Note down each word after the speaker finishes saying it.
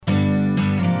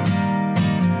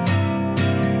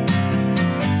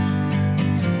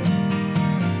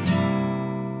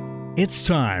It's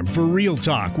time for Real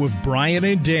Talk with Brian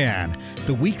and Dan,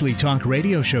 the weekly talk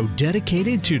radio show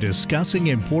dedicated to discussing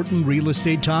important real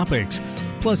estate topics,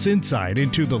 plus insight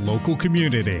into the local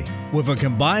community. With a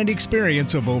combined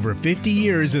experience of over 50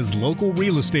 years as local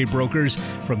real estate brokers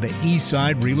from the East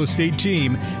Side Real Estate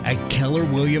Team at Keller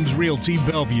Williams Realty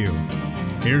Bellevue.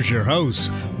 Here's your hosts,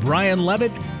 Brian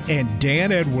Levitt and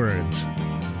Dan Edwards.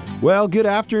 Well, good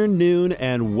afternoon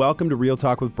and welcome to Real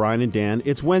Talk with Brian and Dan.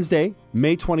 It's Wednesday,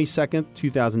 May 22nd,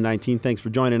 2019. Thanks for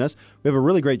joining us. We have a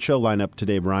really great show lined up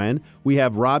today, Brian. We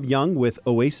have Rob Young with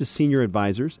Oasis Senior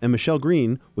Advisors and Michelle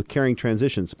Greene with Caring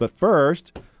Transitions. But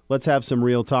first, let's have some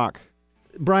Real Talk.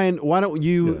 Brian, why don't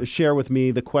you share with me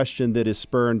the question that has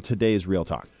spurred today's Real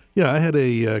Talk? Yeah, I had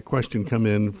a question come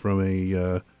in from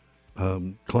a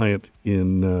client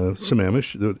in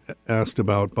Sammamish that asked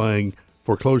about buying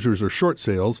foreclosures or short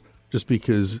sales just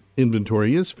because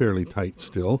inventory is fairly tight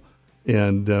still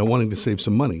and wanting to save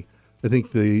some money. I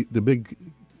think the big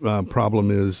problem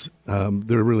is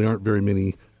there really aren't very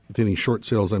many, if any, short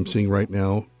sales I'm seeing right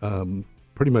now,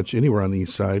 pretty much anywhere on the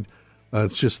east side.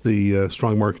 It's just the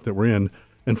strong market that we're in.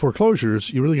 And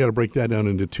foreclosures, you really got to break that down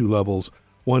into two levels,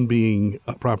 one being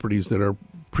properties that are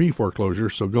pre-foreclosure,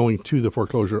 so going to the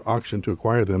foreclosure auction to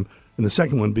acquire them, and the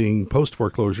second one being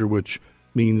post-foreclosure, which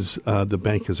means the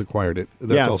bank has acquired it.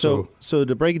 That's so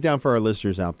to break it down for our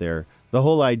listeners out there, the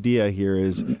whole idea here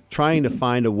is trying to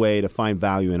find a way to find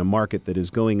value in a market that is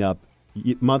going up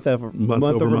month over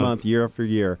month, year after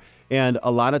year. And a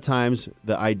lot of times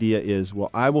the idea is, well,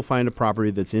 I will find a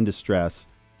property that's in distress,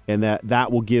 and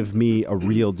that will give me a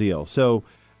real deal. So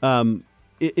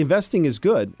investing is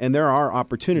good, and there are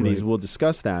opportunities. Right. We'll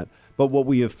discuss that. But what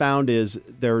we have found is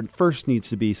there first needs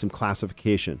to be some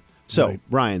classification. So, right.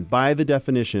 Brian, by the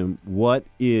definition, what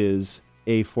is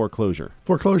a foreclosure?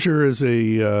 Foreclosure is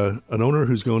an owner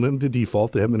who's going into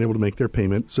default. They haven't been able to make their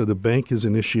payment, so the bank has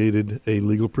initiated a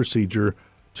legal procedure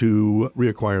to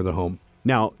reacquire the home.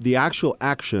 Now, the actual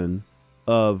action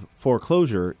of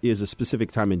foreclosure is a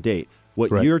specific time and date. What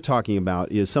Correct. You're talking about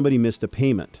is somebody missed a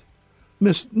payment.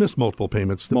 Missed multiple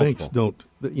payments. The banks don't,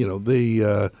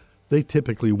 they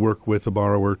typically work with the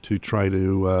borrower to try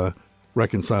to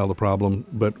reconcile the problem.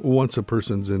 But once a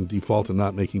person's in default and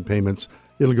not making payments,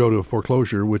 it'll go to a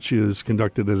foreclosure, which is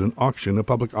conducted at an auction, a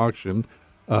public auction.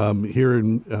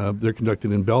 They're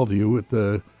conducted in Bellevue at I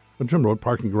don't remember what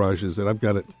parking garage is that. I've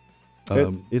got it.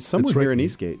 It's somewhere here in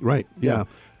Eastgate. Right, yeah.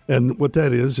 And what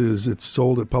that is it's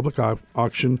sold at public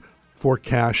auction for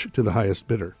cash to the highest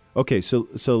bidder. Okay, so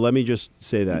let me just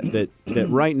say that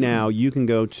right now you can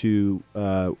go to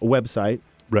a website,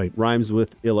 right, rhymes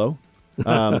with illo,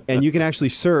 and you can actually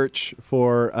search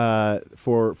for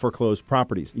foreclosed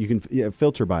properties. You can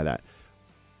filter by that.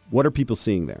 What are people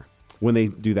seeing there when they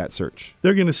do that search?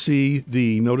 They're going to see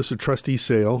the notice of trustee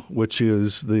sale, which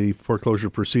is the foreclosure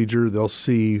procedure. They'll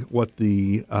see what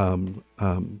the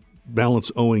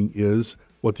balance owing is,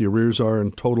 what the arrears are,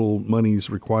 and total monies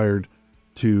required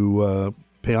to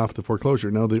pay off the foreclosure.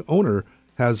 Now, the owner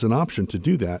has an option to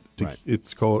do that. Right.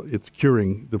 It's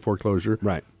curing the foreclosure.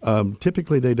 Right.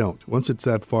 Typically, they don't. Once it's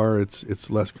that far, it's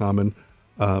less common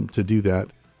to do that.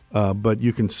 But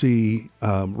you can see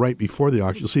right before the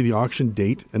auction, you'll see the auction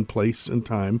date and place and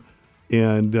time,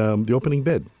 and the opening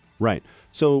bid. Right.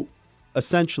 So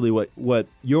essentially, what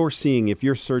you're seeing, if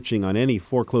you're searching on any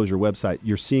foreclosure website,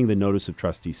 you're seeing the notice of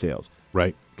trustee sales.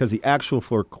 Right. Because the actual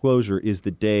foreclosure is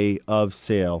the day of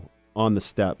sale on the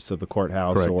steps of the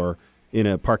courthouse. Correct. Or in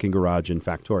a parking garage in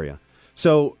Factoria.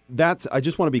 So I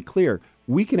just want to be clear,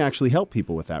 we can actually help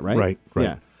people with that, right? Right.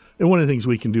 Yeah. And one of the things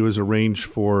we can do is arrange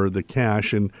for the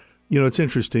cash. And, it's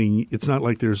interesting. It's not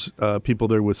like there's people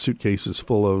there with suitcases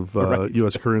full of right.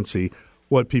 U.S. currency.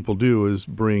 What people do is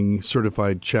bring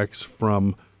certified checks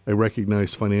from a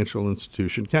recognized financial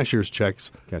institution, cashier's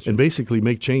checks, and basically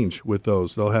make change with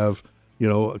those. They'll have,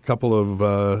 a couple of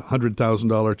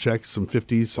 $100,000 checks, some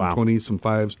 50s, some 20s, some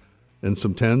 5s, and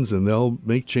some 10s, and they'll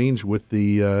make change with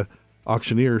the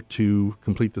auctioneer to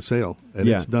complete the sale. And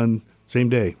it's done same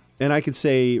day. And I could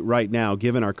say right now,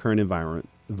 given our current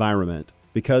environment,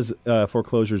 because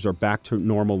foreclosures are back to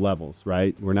normal levels,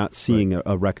 right? We're not seeing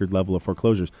a record level of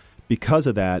foreclosures. Because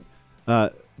of that,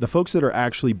 the folks that are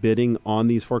actually bidding on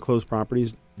these foreclosed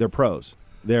properties, they're pros.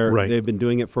 They've been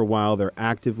doing it for a while. They're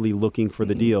actively looking for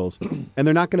the deals, and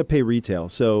they're not going to pay retail.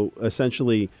 So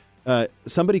essentially,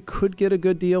 somebody could get a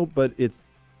good deal, but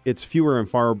it's fewer and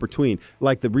far between.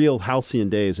 Like the real halcyon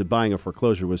days of buying a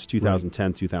foreclosure was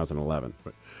 2010, 2011.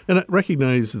 Right. And I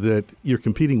recognize that you're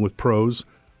competing with pros,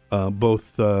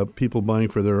 both people buying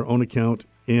for their own account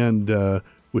and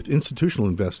with institutional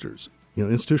investors.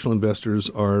 Institutional investors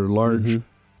are large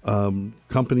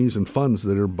companies and funds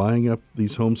that are buying up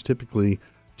these homes typically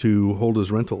to hold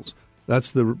as rentals.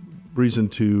 That's the reason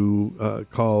to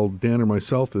call Dan or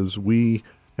myself, is we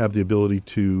have the ability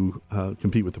to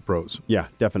compete with the pros. Yeah,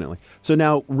 definitely. So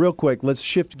now, real quick, let's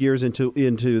shift gears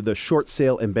into the short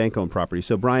sale and bank-owned property.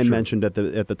 So Brian mentioned at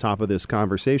the top of this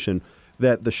conversation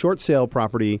that the short sale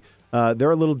property,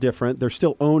 they're a little different. They're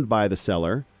still owned by the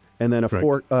seller. And then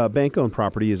a bank-owned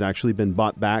property has actually been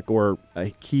bought back, or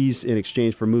keys in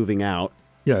exchange for moving out.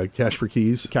 Yeah, cash for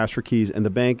keys. Cash for keys, and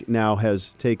the bank now has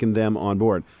taken them on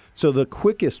board. So the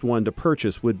quickest one to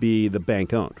purchase would be the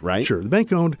bank-owned, right? Sure. The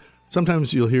bank-owned,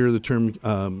 sometimes you'll hear the term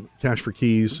cash for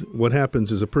keys. What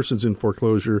happens is a person's in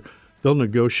foreclosure. They'll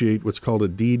negotiate what's called a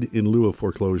deed in lieu of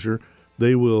foreclosure.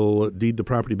 They will deed the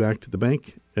property back to the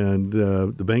bank, and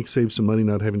the bank saves some money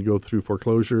not having to go through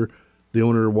foreclosure. The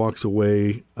owner walks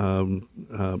away,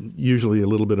 usually a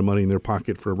little bit of money in their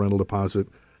pocket for a rental deposit.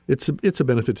 It's a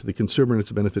benefit to the consumer, and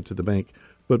it's a benefit to the bank.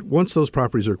 But once those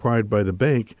properties are acquired by the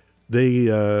bank, they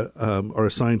are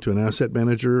assigned to an asset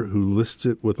manager who lists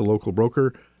it with a local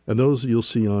broker, and those you'll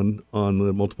see on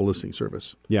the multiple listing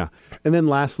service. Yeah. And then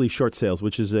lastly, short sales,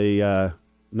 which is a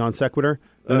non sequitur.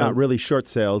 They're not really short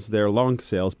sales; they're long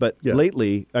sales. But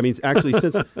lately, I mean, actually,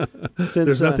 since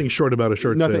there's nothing short about a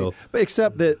short sale, but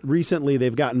except that recently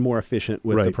they've gotten more efficient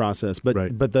with the process.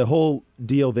 But the whole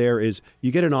deal there is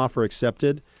you get an offer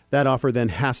accepted. That offer then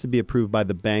has to be approved by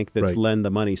the bank that's lend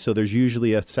the money. So there's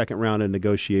usually a second round of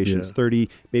negotiations, 30,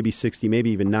 maybe 60, maybe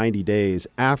even 90 days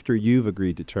after you've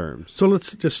agreed to terms. So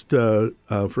let's just,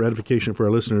 for edification for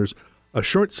our listeners, a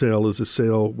short sale is a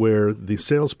sale where the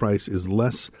sales price is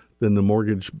less than the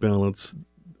mortgage balance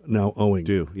now owing.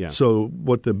 So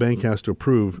what the bank has to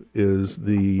approve is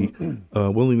the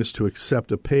willingness to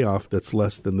accept a payoff that's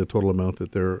less than the total amount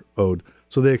that they're owed.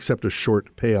 So they accept a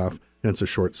short payoff, hence a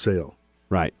short sale.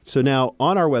 Right. So now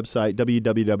on our website,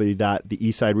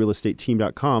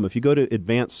 www.theeastsiderealestateteam.com, if you go to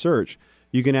advanced search,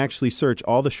 you can actually search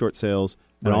all the short sales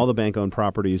and all the bank-owned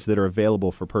properties that are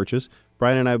available for purchase.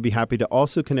 Brian and I would be happy to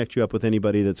also connect you up with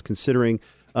anybody that's considering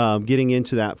getting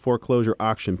into that foreclosure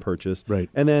auction purchase. Right.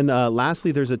 And then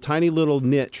lastly, there's a tiny little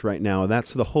niche right now, and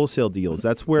that's the wholesale deals.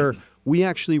 That's where we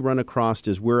actually run across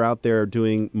as we're out there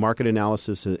doing market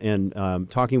analysis and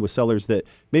talking with sellers that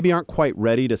maybe aren't quite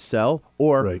ready to sell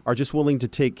or are just willing to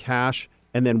take cash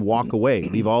and then walk away,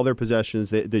 leave all their possessions.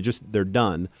 They're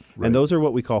done. Right. And those are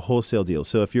what we call wholesale deals.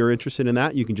 So if you're interested in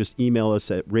that, you can just email us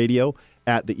at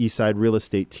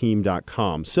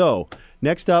radio@theeastsiderealestateteam.com. So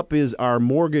next up is our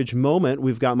mortgage moment.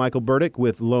 We've got Michael Burdick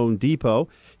with Loan Depot.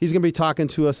 He's going to be talking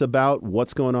to us about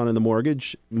what's going on in the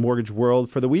mortgage world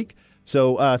for the week.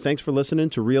 So thanks for listening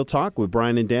to Real Talk with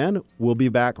Brian and Dan. We'll be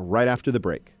back right after the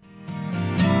break.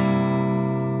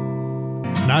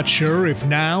 Not sure if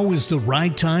now is the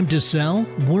right time to sell?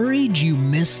 Worried you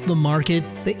missed the market?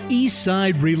 The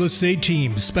Eastside Real Estate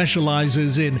Team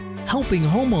specializes in helping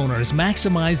homeowners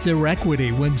maximize their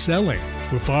equity when selling.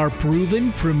 With our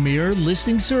proven premier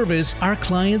listing service, our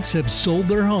clients have sold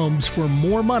their homes for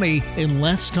more money in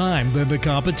less time than the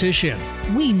competition.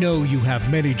 We know you have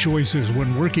many choices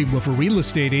when working with a real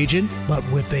estate agent, but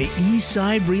with the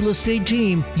Eastside Real Estate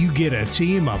Team, you get a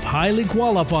team of highly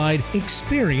qualified,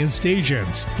 experienced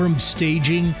agents. From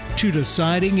staging to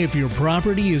deciding if your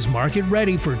property is market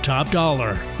ready for top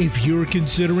dollar. If you're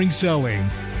considering selling,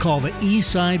 call the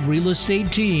Eastside Real Estate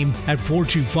Team at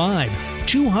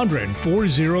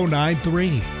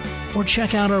 425-200-4093 or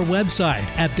check out our website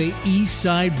at the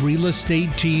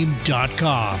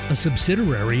eastsiderealestateteam.com, a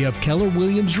subsidiary of Keller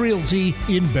Williams Realty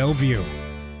in Bellevue.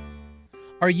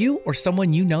 Are you or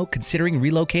someone you know considering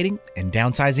relocating and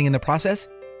downsizing in the process?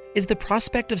 Is the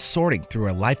prospect of sorting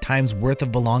through a lifetime's worth of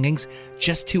belongings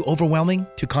just too overwhelming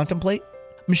to contemplate?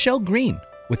 Michelle Greene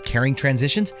with Caring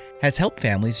Transitions has helped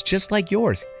families just like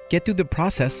yours get through the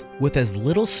process with as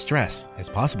little stress as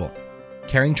possible.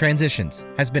 Caring Transitions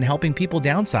has been helping people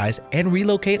downsize and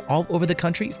relocate all over the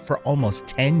country for almost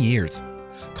 10 years.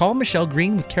 Call Michelle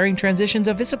Greene with Caring Transitions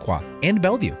of Issaquah and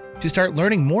Bellevue to start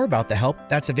learning more about the help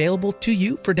that's available to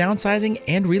you for downsizing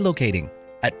and relocating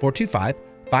at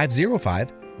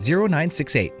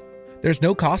 425-505-0968. There's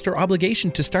no cost or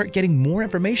obligation to start getting more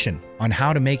information on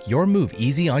how to make your move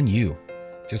easy on you.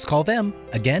 Just call them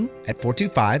again at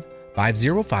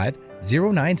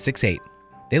 425-505-0968.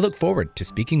 They look forward to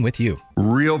speaking with you.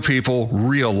 Real people,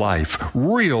 real life,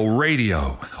 real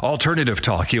radio. Alternative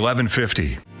Talk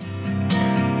 1150.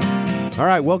 All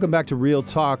right, welcome back to Real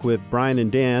Talk with Brian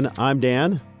and Dan. I'm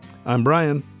Dan. I'm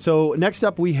Brian. So next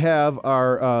up we have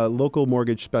our local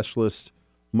mortgage specialist,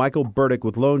 Michael Burdick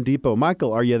with Loan Depot.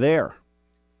 Michael, are you there?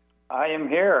 I am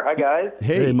here. Hi, guys.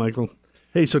 Hey, Michael.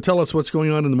 Hey, so tell us what's going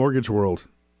on in the mortgage world.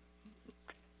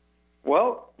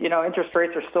 Well, interest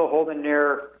rates are still holding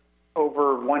near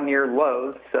over 1-year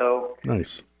lows. So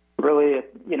nice. Really,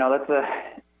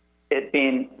 it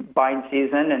being buying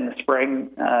season in the spring,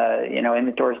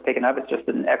 inventory's picking up. It's just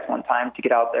an excellent time to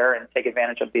get out there and take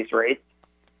advantage of these rates.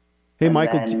 Hey,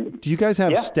 Michael, do you guys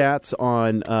have stats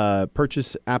on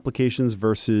purchase applications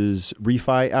versus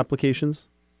refi applications?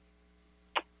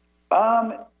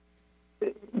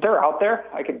 They're out there.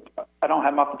 I don't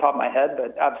have them off the top of my head,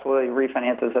 but absolutely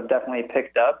refinances have definitely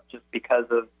picked up just because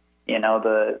of,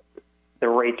 the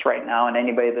rates right now. And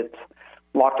anybody that's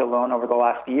locked a loan over the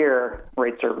last year,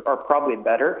 rates are probably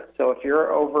better. So if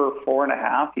you're over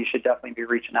 4.5, you should definitely be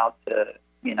reaching out to,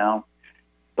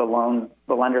 the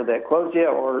lender that closed you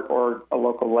or a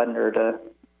local lender to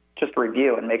just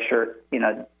review and make sure,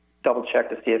 double check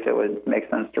to see if it would make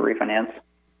sense to refinance.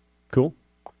 Cool.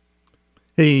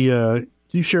 Hey,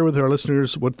 can you share with our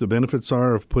listeners what the benefits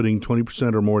are of putting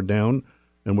 20% or more down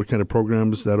and what kind of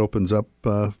programs that opens up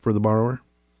for the borrower?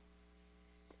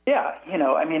 Yeah,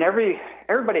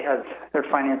 everybody has their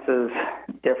finances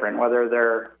different, whether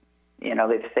they're,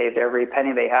 they've saved every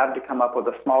penny they have to come up with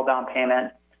a small down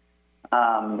payment,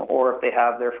 or if they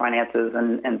have their finances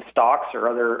in stocks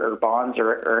or bonds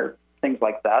or things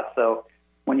like that. So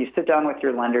when you sit down with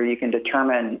your lender, you can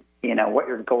determine, what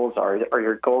your goals are. Are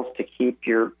your goals to keep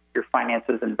your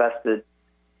finances invested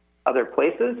other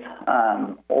places,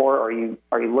 or are you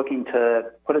looking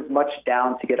to put as much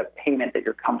down to get a payment that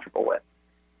you're comfortable with?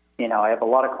 I have a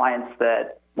lot of clients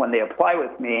that when they apply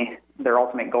with me, their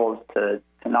ultimate goal is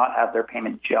to not have their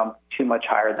payment jump too much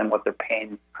higher than what they're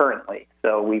paying currently.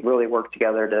 So we really work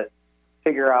together to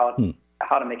figure out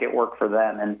how to make it work for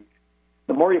them. And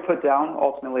the more you put down,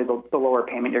 ultimately, the lower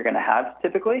payment you're going to have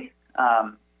typically.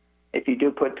 If you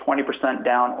do put 20%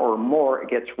 down or more, it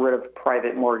gets rid of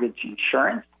private mortgage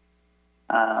insurance.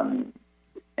 And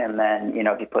then,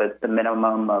 if you put the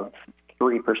minimum of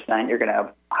 3%, you're going to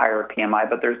have higher PMI.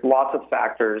 But there's lots of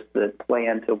factors that play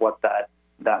into what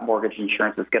that mortgage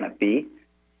insurance is going to be.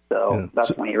 So that's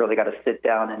when you really got to sit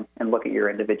down and look at your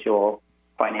individual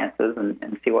finances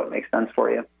and see what makes sense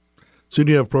for you. So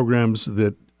do you have programs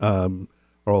that are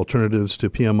alternatives to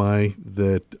PMI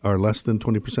that are less than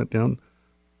 20% down?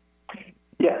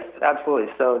 Yes,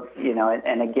 absolutely. So,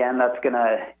 and again, that's going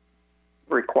to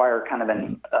require kind of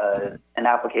an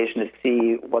application to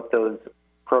see what those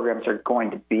programs are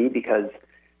going to be because,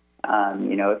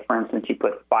 if, for instance, you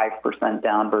put 5%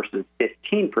 down versus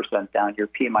 15% down, your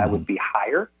PMI would be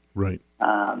higher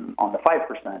on the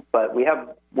 5%. But we have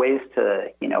ways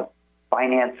to,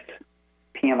 finance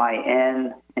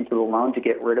PMI into the loan to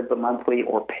get rid of the monthly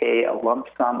or pay a lump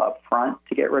sum up front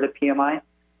to get rid of PMI.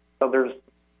 So there's,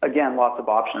 again, lots of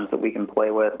options that we can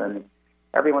play with, and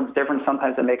everyone's different.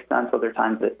 Sometimes it makes sense, other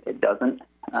times it doesn't.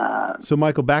 So,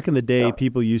 Michael, back in the day,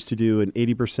 people used to do an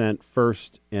 80%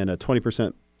 first and a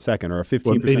 20% second, or a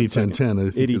 15%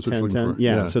 80-10-10. 80-10-10.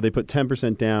 Yeah. So they put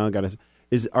 10% down.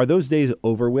 Are those days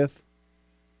over with?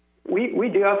 We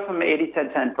do have some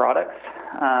 80-10-10 products.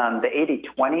 The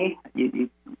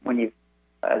 80-20,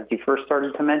 as you first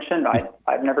started to mention,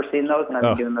 I've never seen those, and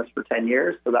I've been doing this for 10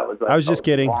 years, so that was I was just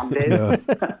kidding. Long days.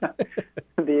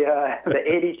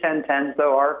 The 80-10-10s,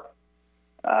 though, are,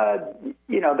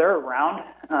 they're around,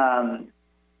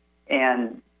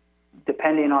 and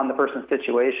depending on the person's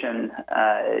situation,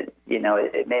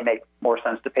 it may make more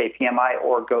sense to pay PMI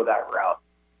or go that route.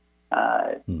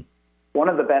 One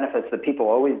of the benefits that people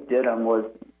always did them was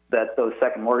that those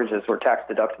second mortgages were tax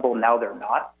deductible. Now they're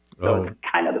not. So it's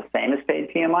kind of the same as paid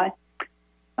PMI.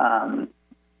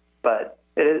 But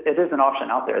it is an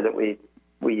option out there that we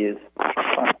use.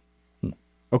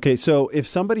 Okay, so if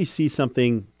somebody sees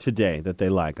something today that they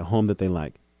like, a home that they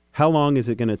like, how long is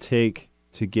it going to take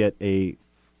to get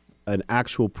an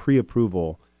actual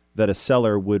pre-approval that a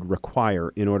seller would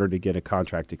require in order to get a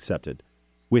contract accepted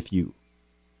with you?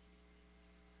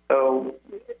 So,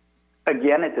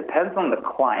 again, it depends on the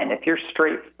client. If you're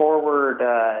straightforward,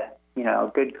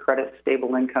 good credit,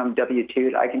 stable income,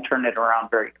 W-2, I can turn it around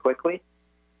very quickly.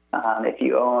 If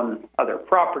you own other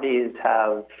properties,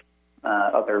 have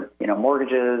other,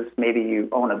 mortgages, maybe you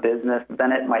own a business,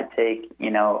 then it might take,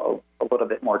 a little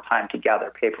bit more time to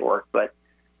gather paperwork. But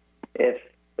if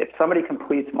somebody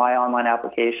completes my online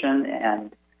application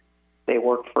and they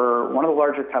work for one of the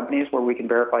larger companies where we can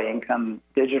verify income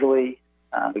digitally,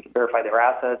 we can verify their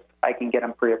assets, I can get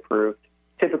them pre-approved,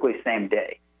 typically same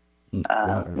day.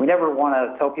 We never want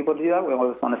to tell people to do that. We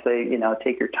always want to say,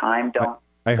 take your time.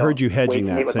 I heard you hedging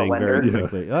that, saying very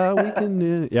quickly. We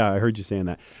can. I heard you saying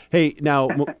that. Hey, now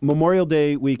Memorial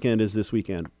Day weekend is this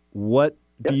weekend. What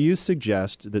do you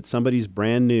suggest that somebody's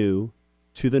brand new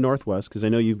to the Northwest, because I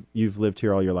know you've lived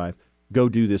here all your life, go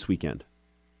do this weekend?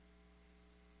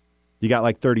 You got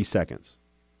like 30 seconds.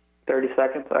 30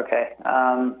 seconds? Okay.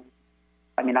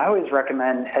 I mean, I always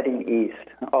recommend heading east,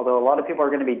 although a lot of people are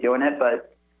going to be doing it,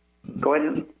 but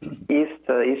going east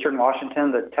to eastern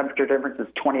Washington, the temperature difference is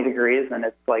 20 degrees, and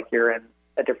it's like you're in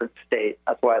a different state.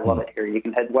 That's why I love it here. You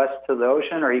can head west to the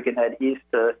ocean, or you can head east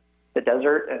to the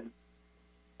desert. And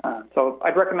so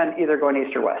I'd recommend either going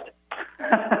east or west.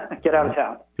 Get out of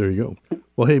town. There you go.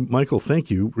 Well, hey, Michael,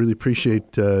 thank you. Really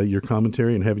appreciate your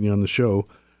commentary and having you on the show.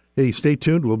 Hey, stay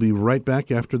tuned. We'll be right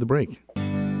back after the break.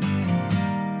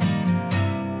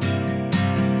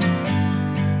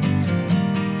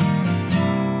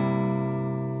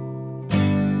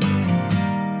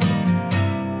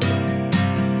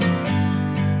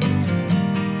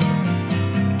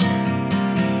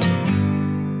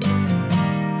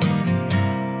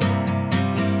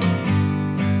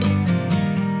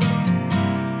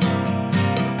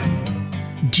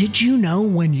 Did you know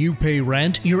when you pay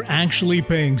rent, you're actually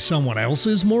paying someone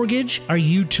else's mortgage? Are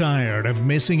you tired of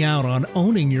missing out on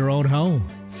owning your own home?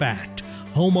 Fact: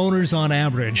 homeowners on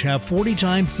average have 40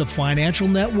 times the financial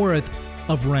net worth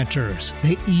of renters.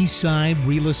 The Eastside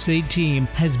Real Estate Team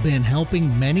has been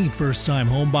helping many first-time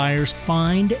home buyers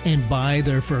find and buy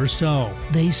their first home.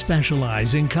 They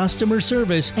specialize in customer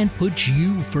service and put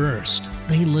you first.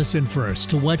 They listen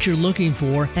first to what you're looking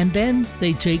for, and then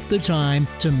they take the time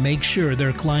to make sure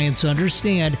their clients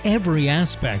understand every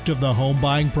aspect of the home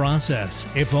buying process.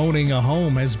 If owning a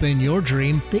home has been your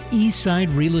dream, the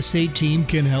Eastside Real Estate Team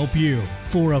can help you.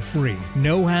 For a free,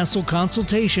 no-hassle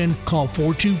consultation, call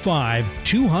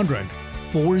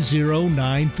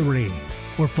 425-200-4093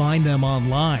 or find them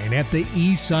online at the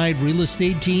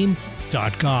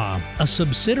eastsiderealestateteam.com, a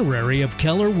subsidiary of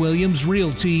Keller Williams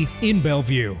Realty in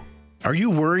Bellevue. Are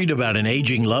you worried about an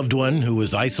aging loved one who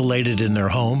is isolated in their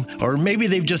home? Or maybe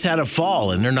they've just had a fall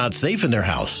and they're not safe in their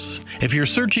house? If you're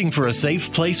searching for a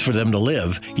safe place for them to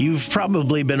live, you've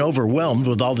probably been overwhelmed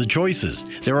with all the choices.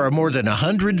 There are more than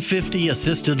 150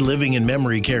 assisted living and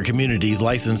memory care communities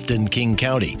licensed in King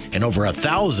County and over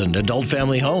 1,000 adult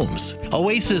family homes.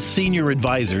 Oasis Senior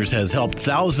Advisors has helped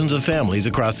thousands of families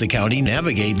across the county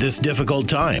navigate this difficult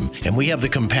time, and we have the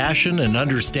compassion and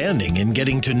understanding in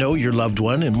getting to know your loved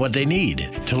one and what they need.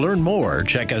 To learn more,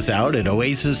 check us out at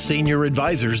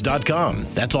oasisssenioradvisors.com.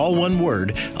 That's all one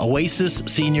word,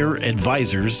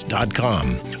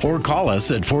 oasisssenioradvisors.com. Or call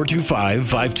us at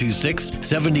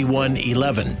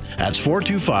 425-526-7111. That's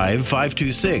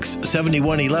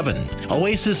 425-526-7111.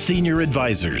 Oasis Senior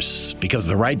Advisors, because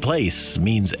the right place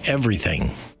means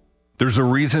everything. There's a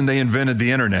reason they invented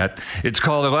the internet. It's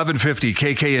called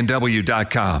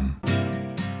 1150kknw.com.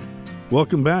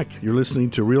 Welcome back. You're listening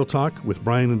to Real Talk with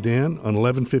Brian and Dan on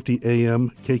 1150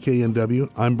 AM KKNW.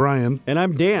 I'm Brian. And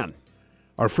I'm Dan.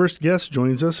 Our first guest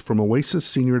joins us from Oasis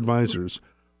Senior Advisors.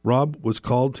 Rob was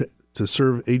called to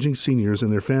serve aging seniors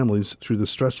and their families through the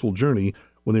stressful journey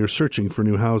when they are searching for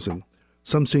new housing.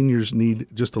 Some seniors need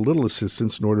just a little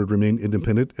assistance in order to remain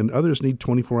independent, and others need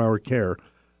 24-hour care.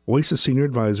 Oasis Senior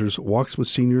Advisors walks with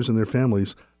seniors and their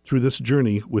families through this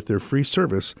journey with their free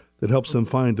service that helps them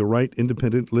find the right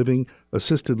independent living,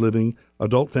 assisted living,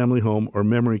 adult family home, or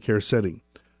memory care setting.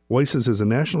 Oasis is a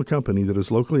national company that is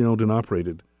locally owned and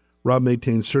operated. Rob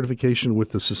maintains certification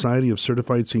with the Society of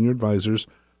Certified Senior Advisors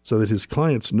so that his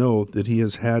clients know that he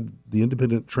has had the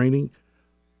independent training,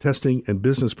 testing, and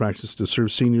business practice to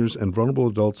serve seniors and vulnerable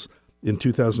adults in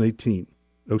 2018.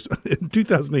 In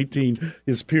 2018,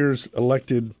 his peers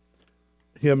elected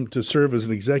him to serve as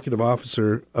an executive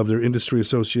officer of their industry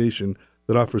association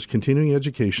that offers continuing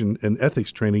education and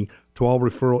ethics training to all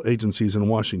referral agencies in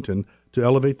Washington to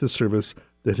elevate the service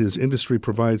that his industry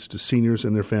provides to seniors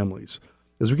and their families.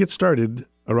 As we get started,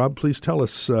 Rob, please tell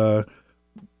us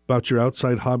about your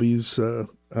outside hobbies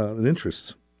and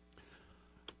interests.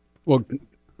 Well,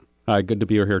 good to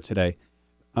be here today.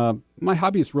 My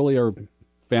hobbies really are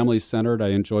family-centered. I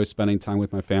enjoy spending time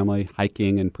with my family,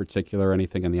 hiking in particular,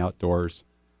 anything in the outdoors.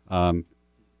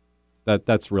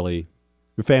 That's really...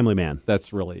 You're a family man.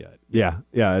 That's really it. Yeah.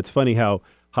 It's funny how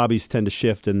hobbies tend to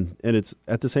shift, and it's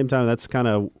at the same time, that's kind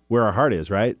of where our heart is,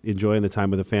 right? Enjoying the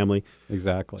time with the family.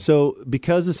 Exactly. So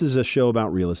because this is a show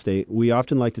about real estate, we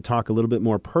often like to talk a little bit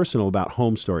more personal about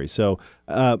home stories. So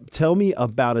tell me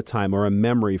about a time or a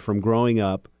memory from growing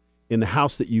up in the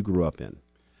house that you grew up in.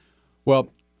 Well,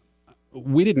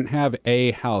 we didn't have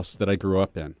a house that I grew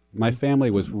up in. My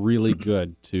family was really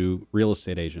good to real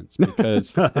estate agents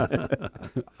because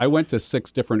I went to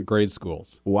 6 different grade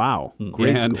schools. Wow.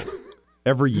 Grade school.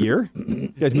 Every year? You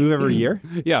guys move every year?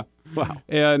 Yeah. Wow.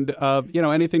 And,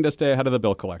 anything to stay ahead of the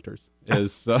bill collectors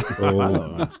is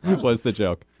was the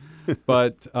joke.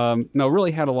 But,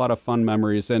 really had a lot of fun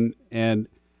memories. And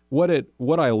what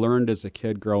I learned as a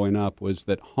kid growing up was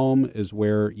that home is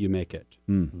where you make it.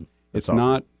 Mm-hmm. It's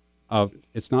awesome.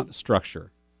 it's not the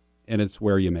structure, and it's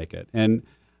where you make it. And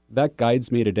that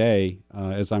guides me today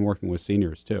as I'm working with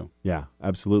seniors, too. Yeah,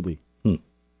 absolutely.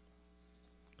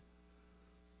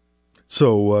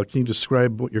 So can you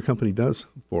describe what your company does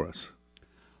for us?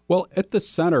 Well, at the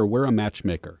center, we're a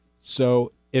matchmaker.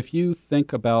 So if you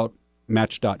think about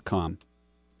Match.com,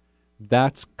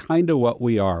 that's kind of what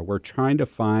we are. We're trying to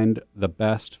find the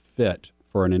best fit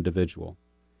for an individual.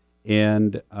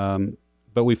 And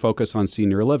but we focus on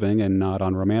senior living and not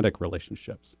on romantic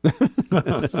relationships.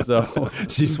 So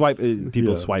you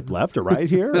swipe left or right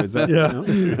here? Is that,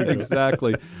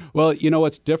 Exactly. Well,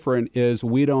 what's different is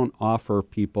we don't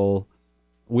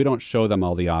show them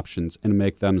all the options and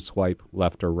make them swipe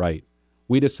left or right.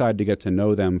 We decide to get to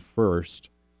know them first,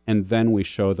 and then we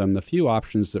show them the few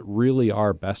options that really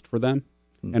are best for them,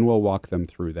 and we'll walk them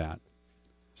through that.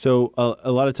 So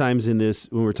a lot of times in this,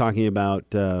 when we're talking about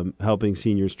helping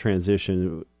seniors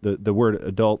transition, the word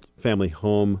adult family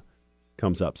home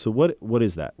comes up. So what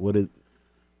is that?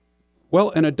 Well,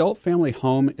 an adult family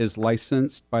home is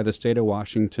licensed by the state of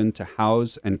Washington to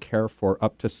house and care for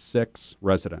up to 6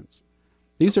 residents.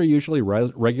 These are usually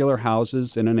regular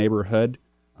houses in a neighborhood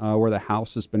where the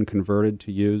house has been converted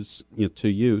to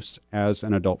use as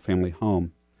an adult family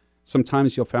home.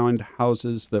 Sometimes you'll find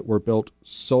houses that were built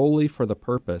solely for the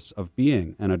purpose of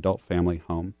being an adult family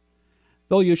home.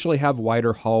 They'll usually have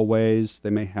wider hallways. They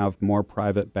may have more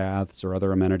private baths or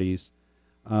other amenities,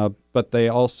 but they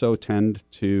also tend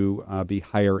to be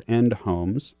higher-end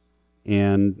homes,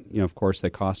 and of course,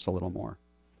 they cost a little more.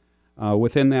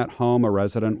 Within that home, a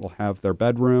resident will have their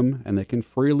bedroom, and they can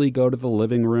freely go to the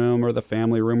living room or the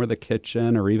family room or the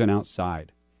kitchen or even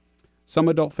outside. Some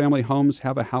adult family homes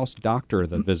have a house doctor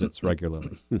that visits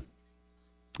regularly.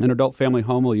 An adult family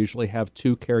home will usually have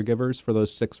 2 caregivers for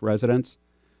those 6 residents,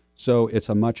 so it's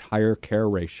a much higher care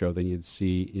ratio than you'd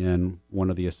see in one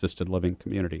of the assisted living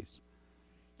communities.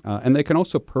 And they can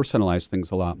also personalize things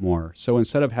a lot more. So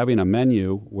instead of having a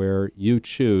menu where you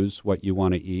choose what you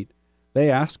want to eat,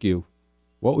 they ask you,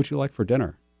 what would you like for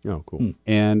dinner? Oh, cool.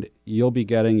 And you'll be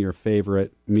getting your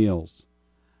favorite meals.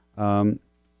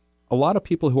 A lot of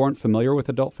people who aren't familiar with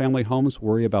adult family homes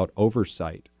worry about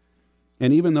oversight.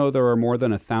 And even though there are more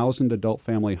than 1,000 adult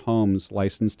family homes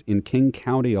licensed in King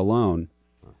County alone,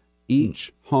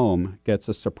 each home gets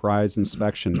a surprise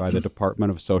inspection by the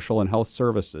Department of Social and Health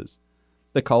Services.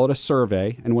 They call it a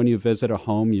survey, and when you visit a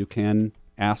home, you can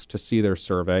ask to see their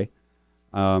survey.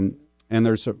 And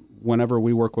whenever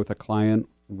we work with a client,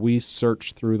 we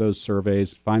search through those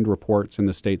surveys, find reports in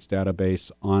the state's database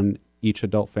on each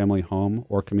adult family home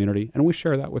or community, and we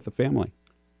share that with the family.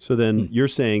 So then you're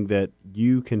saying that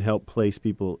you can help place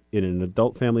people in an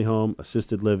adult family home,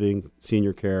 assisted living,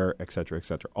 senior care, et cetera,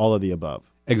 all of the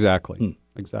above. Exactly.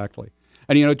 Exactly.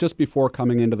 And, just before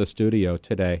coming into the studio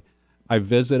today, I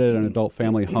visited an adult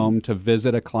family home to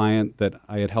visit a client that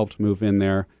I had helped move in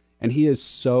there, and he is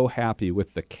so happy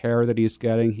with the care that he's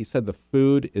getting. He said the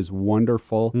food is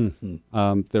wonderful.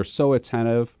 Mm-hmm. They're so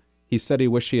attentive. He said he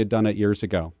wished he had done it years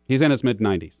ago. He's in his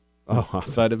mid-90s. Oh,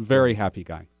 awesome. But a very happy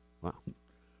guy. Wow.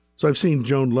 So I've seen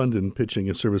Joan London pitching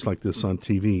a service like this on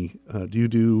TV. Do you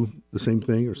do the same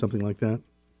thing or something like that?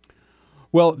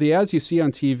 Well, the ads you see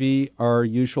on TV are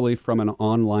usually from an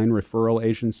online referral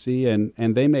agency, and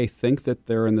they may think that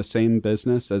they're in the same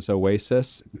business as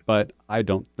Oasis, but I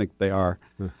don't think they are.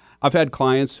 I've had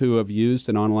clients who have used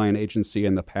an online agency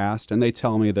in the past, and they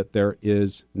tell me that there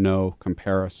is no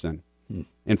comparison.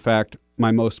 In fact,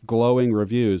 my most glowing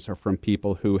reviews are from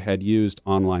people who had used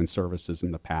online services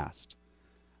in the past.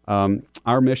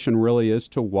 Our mission really is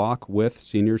to walk with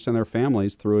seniors and their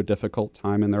families through a difficult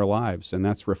time in their lives, and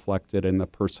that's reflected in the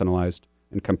personalized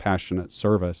and compassionate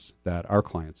service that our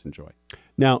clients enjoy.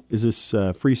 Now, is this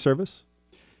a free service?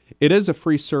 It is a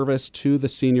free service to the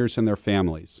seniors and their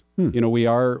families. We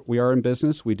are in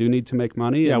business. We do need to make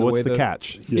money. Yeah, what's the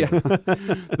catch? Yeah.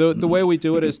 The way we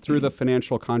do it is through the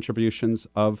financial contributions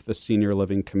of the senior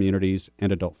living communities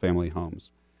and adult family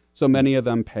homes. So many of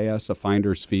them pay us a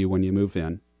finder's fee when you move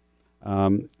in.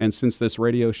 And since this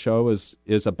radio show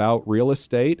is about real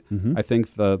estate, I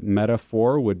think the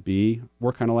metaphor would be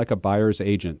we're kind of like a buyer's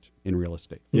agent in real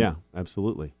estate. Yeah,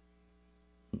 absolutely.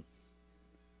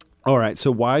 All right, so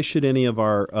why should any of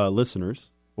our listeners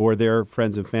or their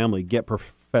friends and family get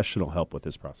professional help with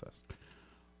this process?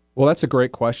 Well, that's a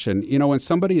great question. When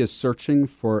somebody is searching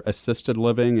for assisted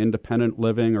living, independent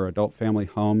living, or adult family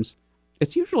homes,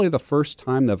 it's usually the first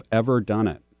time they've ever done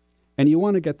it. And you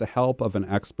want to get the help of an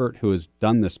expert who has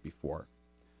done this before.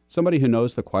 Somebody who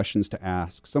knows the questions to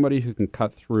ask, somebody who can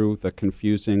cut through the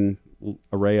confusing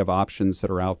array of options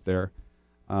that are out there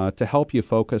to help you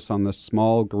focus on the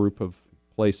small group of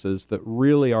places that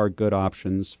really are good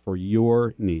options for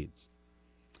your needs.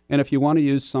 And if you want to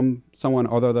use someone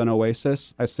other than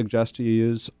Oasis, I suggest you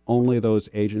use only those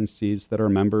agencies that are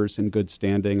members in good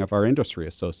standing of our industry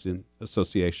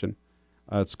association.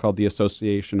 It's called the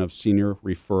Association of Senior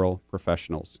Referral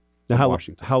Professionals in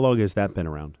Washington. How long has that been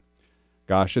around?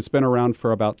 Gosh, it's been around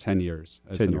for about 10 years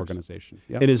as an organization.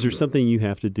 Yep. And is there something you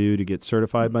have to do to get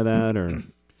certified by that, or?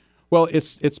 Well,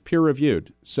 it's peer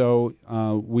reviewed. So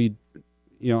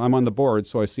I'm on the board,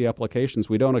 so I see applications.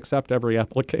 We don't accept every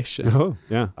application. Oh,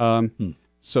 yeah.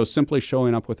 So simply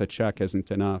showing up with a check isn't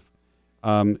enough.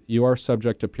 You are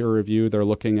subject to peer review. They're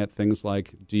looking at things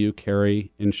like, do you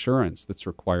carry insurance that's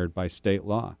required by state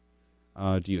law?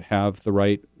 Do you have the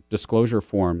right disclosure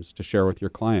forms to share with your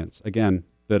clients, again,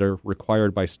 that are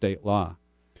required by state law?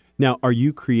 Now, are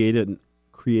you creating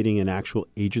an actual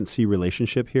agency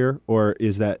relationship here, or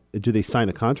do they sign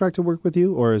a contract to work with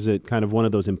you, or is it kind of one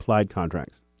of those implied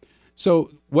contracts?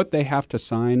 So what they have to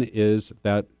sign is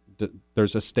that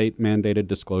there's a state-mandated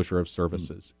disclosure of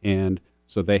services, and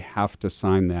so they have to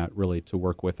sign that really to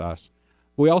work with us.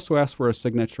 We also ask for a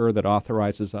signature that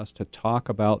authorizes us to talk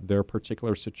about their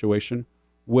particular situation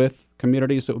with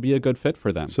communities that would be a good fit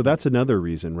for them. So that's another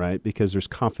reason, right? Because there's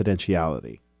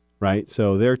confidentiality, right?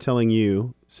 So they're telling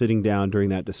you, sitting down during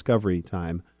that discovery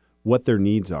time, what their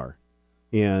needs are.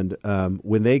 And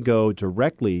when they go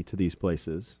directly to these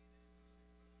places,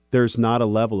 there's not a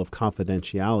level of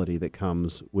confidentiality that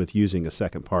comes with using a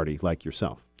second party like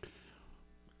yourself.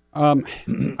 I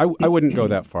wouldn't go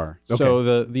that far. Okay.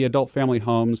 So the adult family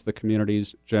homes, the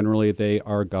communities, generally they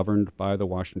are governed by the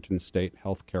Washington State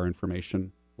Health Care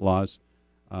Information laws.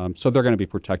 So they're going to be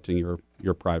protecting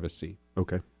your privacy.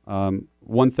 Okay.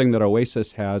 One thing that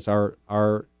Oasis has,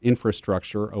 our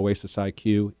infrastructure, Oasis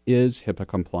IQ, is HIPAA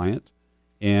compliant,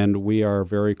 and we are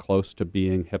very close to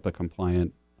being HIPAA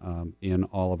compliant in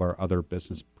all of our other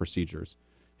business procedures.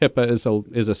 HIPAA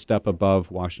is a step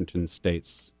above Washington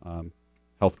State's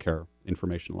healthcare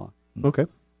information law. Okay.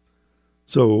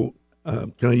 So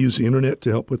can I use the internet to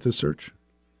help with this search?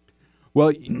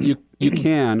 Well, you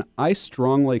can. I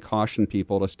strongly caution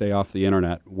people to stay off the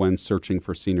internet when searching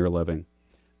for senior living.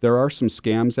 There are some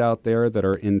scams out there that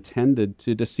are intended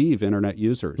to deceive internet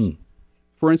users.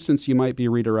 For instance, you might be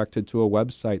redirected to a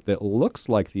website that looks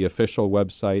like the official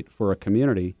website for a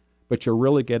community, but you're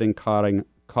really getting caught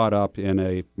up in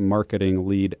a marketing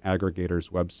lead aggregator's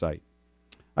website.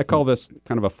 I call this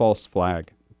kind of a false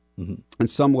flag. And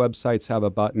some websites have a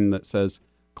button that says,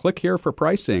 click here for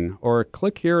pricing, or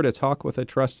click here to talk with a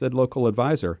trusted local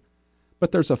advisor.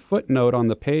 But there's a footnote on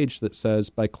the page that says,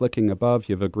 by clicking above,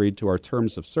 you've agreed to our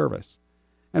terms of service.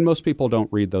 And most people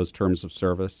don't read those terms of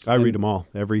service. I read them all,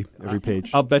 every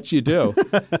page. I'll bet you do,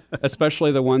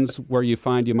 especially the ones where you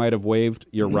find you might have waived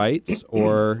your rights,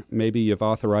 or maybe you've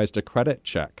authorized a credit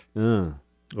check. Oh,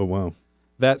 wow.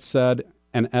 That said,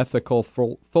 an ethical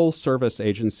full-service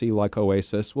agency like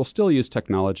Oasis will still use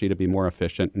technology to be more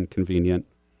efficient and convenient.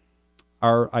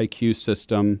 Our IQ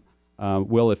system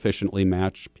will efficiently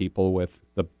match people with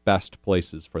the best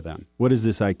places for them. What is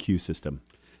this IQ system?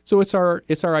 So it's our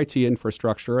IT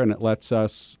infrastructure, and it lets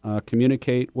us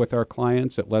communicate with our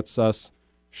clients. It lets us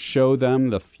show them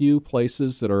the few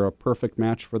places that are a perfect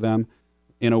match for them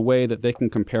in a way that they can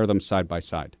compare them side by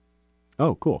side.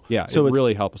 Oh, cool. Yeah, so it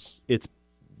really helps. It's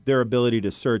their ability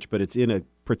to search, but it's in a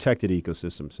protected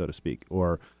ecosystem, so to speak,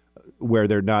 or where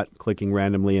they're not clicking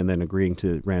randomly and then agreeing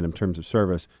to random terms of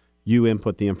service. You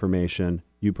input the information,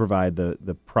 you provide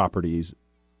the properties.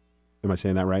 Am I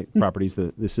saying that right? Mm-hmm. Properties,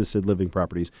 the assisted living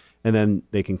properties, and then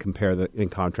they can compare in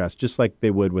contrast, just like they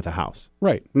would with a house.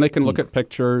 Right, and they can look at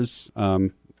pictures,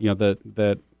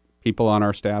 that people on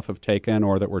our staff have taken,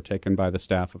 or that were taken by the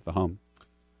staff of the home.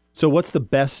 So, what's the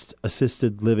best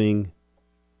assisted living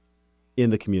in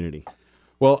the community?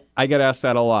 Well, I get asked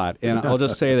that a lot, and I'll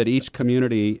just say that each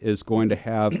community is going to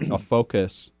have a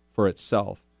focus for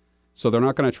itself. So they're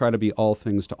not going to try to be all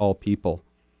things to all people.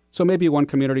 So maybe one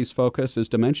community's focus is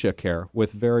dementia care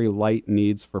with very light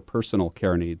needs for personal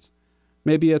care needs.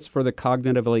 Maybe it's for the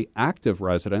cognitively active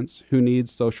residents who need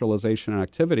socialization and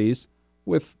activities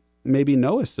with maybe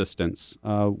no assistance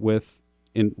with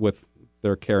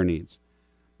their care needs.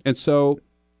 And so,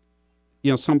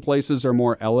 some places are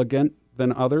more elegant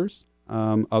than others.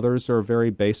 Others are very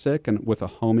basic and with a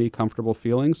homey, comfortable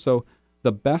feeling. So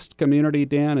the best community,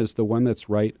 Dan, is the one that's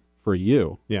right for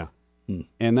you. Yeah.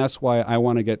 And that's why I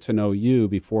want to get to know you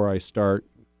before I start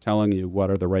telling you what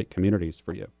are the right communities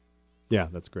for you. Yeah,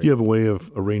 that's great. Do you have a way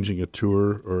of arranging a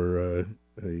tour or a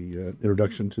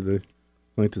introduction to the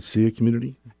client to see a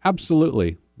community?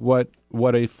 Absolutely.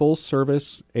 What a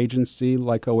full-service agency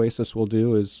like Oasis will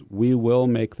do is we will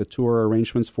make the tour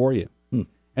arrangements for you.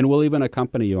 And we'll even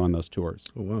accompany you on those tours.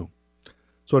 Oh, wow.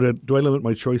 So do I limit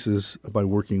my choices by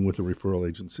working with a referral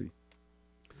agency?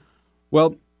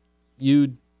 Well,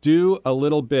 you do a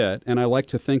little bit, and I like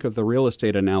to think of the real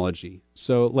estate analogy.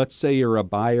 So let's say you're a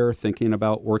buyer thinking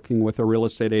about working with a real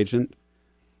estate agent.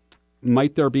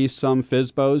 Might there be some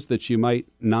FSBOs that you might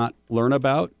not learn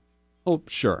about? Oh,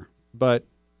 sure. But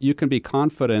you can be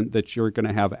confident that you're going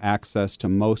to have access to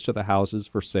most of the houses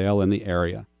for sale in the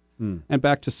area. And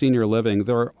back to senior living,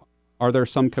 are there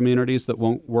some communities that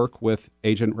won't work with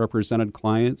agent-represented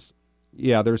clients?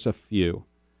 Yeah, there's a few.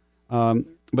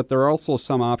 But there are also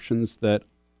some options that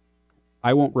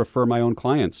I won't refer my own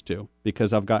clients to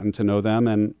because I've gotten to know them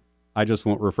and I just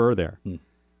won't refer there.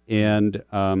 And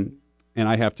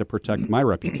I have to protect my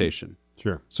reputation.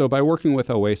 Sure. So by working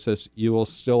with Oasis, you will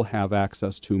still have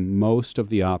access to most of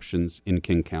the options in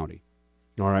King County.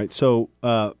 All right. So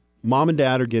mom and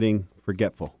dad are getting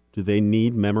forgetful. Do they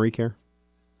need memory care?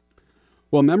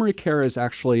 Well, memory care is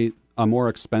actually a more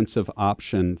expensive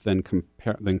option than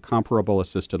comparable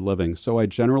assisted living. So I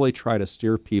generally try to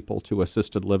steer people to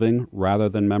assisted living rather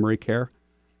than memory care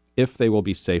if they will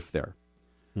be safe there.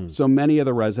 So many of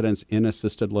the residents in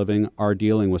assisted living are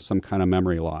dealing with some kind of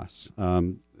memory loss.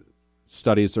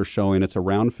 Studies are showing it's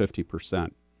around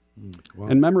 50%. Wow.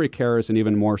 And memory care is an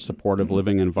even more supportive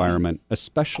living environment,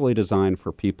 especially designed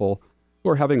for people who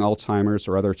are having Alzheimer's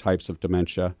or other types of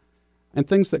dementia. And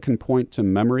things that can point to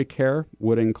memory care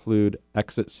would include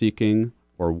exit seeking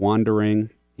or wandering,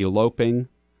 eloping,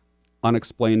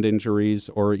 unexplained injuries,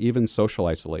 or even social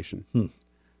isolation.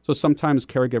 So sometimes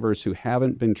caregivers who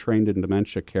haven't been trained in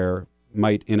dementia care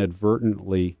might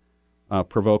inadvertently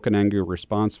provoke an angry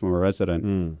response from a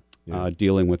resident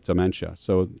dealing with dementia.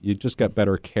 So you just get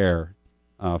better care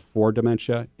for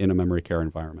dementia in a memory care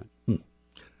environment.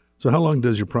 So how long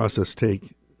does your process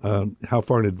take? How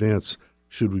far in advance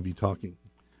should we be talking?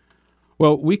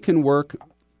 Well, we can work.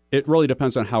 It really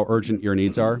depends on how urgent your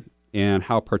needs are and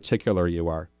how particular you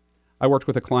are. I worked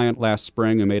with a client last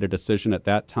spring who made a decision at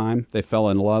that time. They fell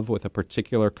in love with a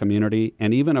particular community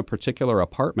and even a particular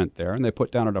apartment there, and they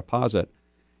put down a deposit.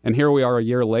 And here we are a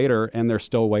year later, and they're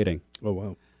still waiting. Oh,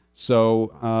 wow.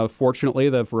 So fortunately,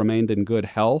 they've remained in good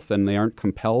health, and they aren't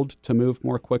compelled to move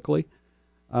more quickly.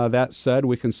 That said,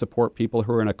 we can support people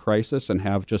who are in a crisis and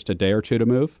have just a day or two to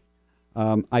move.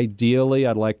 Ideally,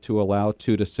 I'd like to allow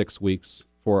 2 to 6 weeks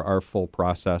for our full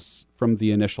process from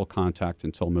the initial contact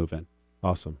until move-in.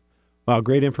 Awesome. Wow,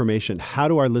 great information. How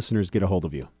do our listeners get a hold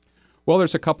of you? Well,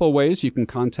 there's a couple of ways. You can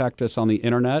contact us on the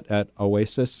internet at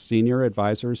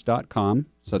oasisssenioradvisors.com.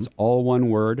 So that's all one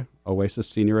word,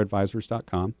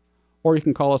 oasisssenioradvisors.com. Or you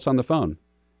can call us on the phone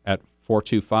at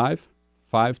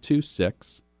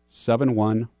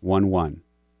 425-526-7111.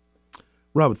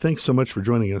 Rob, thanks so much for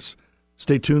joining us.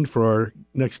 Stay tuned for our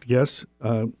next guest,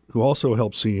 who also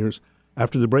helps seniors.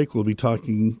 After the break, we'll be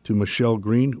talking to Michelle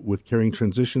Greene with Caring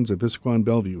Transitions at Visquan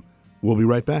Bellevue. We'll be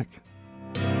right back.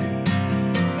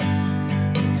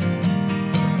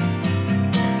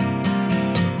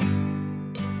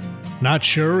 Not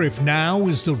sure if now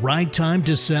is the right time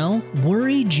to sell?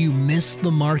 Worried you missed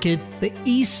the market? The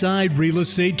Eastside Real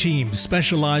Estate Team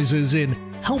specializes in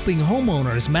helping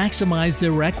homeowners maximize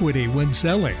their equity when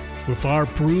selling. With our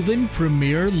proven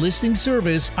premier listing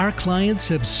service, our clients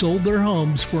have sold their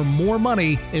homes for more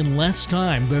money in less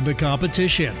time than the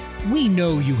competition. We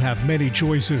know you have many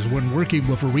choices when working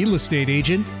with a real estate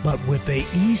agent, but with the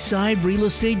Eastside Real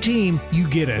Estate Team, you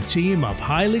get a team of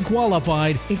highly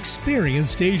qualified,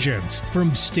 experienced agents,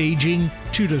 from staging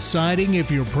to deciding if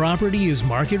your property is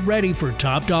market ready for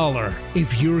top dollar.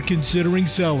 If you're considering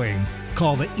selling,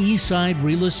 call the Eastside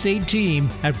Real Estate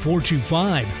Team at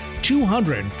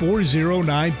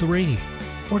 425-200-4093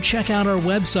 or check out our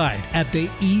website at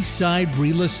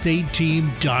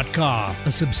theeastsiderealestateteam.com,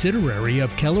 a subsidiary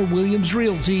of Keller Williams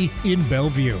Realty in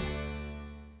Bellevue.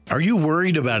 Are you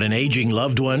worried about an aging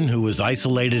loved one who is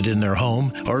isolated in their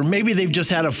home? Or maybe they've just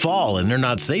had a fall and they're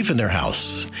not safe in their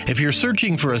house? If you're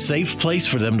searching for a safe place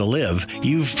for them to live,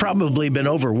 you've probably been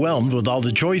overwhelmed with all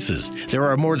the choices. There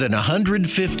are more than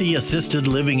 150 assisted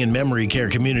living and memory care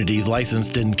communities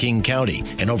licensed in King County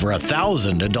and over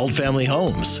 1,000 adult family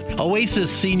homes.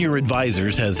 Oasis Senior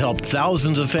Advisors has helped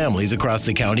thousands of families across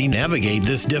the county navigate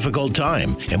this difficult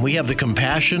time, and we have the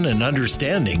compassion and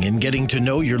understanding in getting to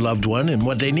know your loved one and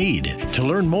what they need. need. To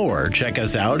learn more, check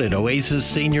us out at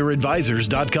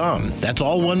oasisssenioradvisors.com. That's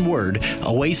all one word,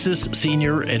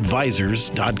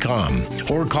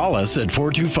 oasisssenioradvisors.com. Or call us at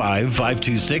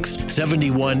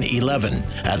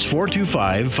 425-526-7111. That's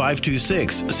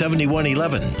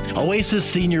 425-526-7111. Oasis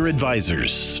Senior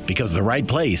Advisors, because the right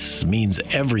place means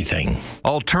everything.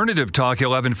 Alternative Talk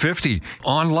 1150.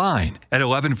 Online at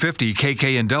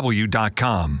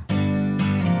 1150kknw.com.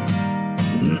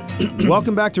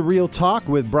 Welcome back to Real Talk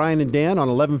with Brian and Dan on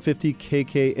 1150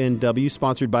 KKNW,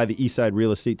 sponsored by the Eastside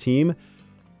Real Estate Team.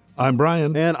 I'm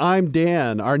Brian. And I'm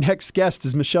Dan. Our next guest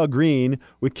is Michelle Greene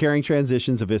with Caring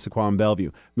Transitions of Issaquah and Bellevue.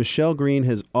 Michelle Greene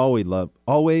has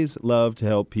always loved to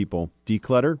help people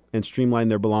declutter and streamline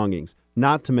their belongings,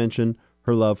 not to mention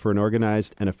her love for an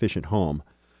organized and efficient home.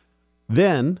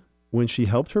 Then, when she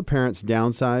helped her parents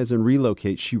downsize and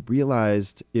relocate, she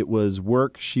realized it was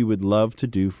work she would love to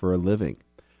do for a living.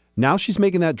 Now she's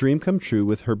making that dream come true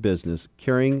with her business,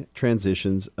 Caring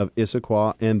Transitions of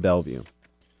Issaquah and Bellevue.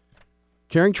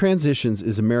 Caring Transitions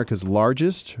is America's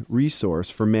largest resource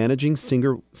for managing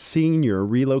senior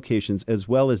relocations as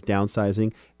well as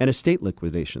downsizing and estate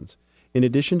liquidations. In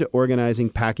addition to organizing,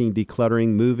 packing, decluttering,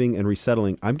 moving, and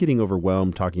resettling, I'm getting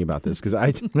overwhelmed talking about this because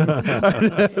it's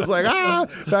like,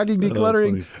 packing,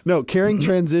 decluttering. No, Caring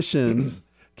Transitions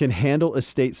can handle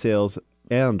estate sales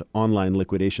and online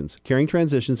liquidations. Caring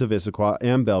Transitions of Issaquah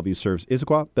and Bellevue serves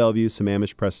Issaquah, Bellevue,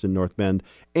 Sammamish, Preston, North Bend,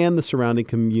 and the surrounding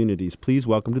communities. Please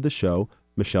welcome to the show,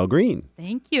 Michelle Greene.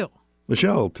 Thank you.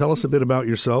 Michelle, tell us a bit about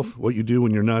yourself, what you do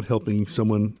when you're not helping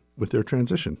someone with their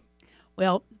transition.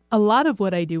 Well, a lot of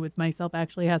what I do with myself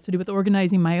actually has to do with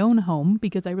organizing my own home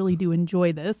because I really do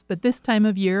enjoy this. But this time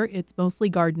of year, it's mostly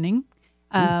gardening.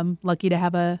 Lucky to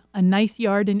have a nice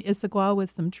yard in Issaquah with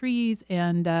some trees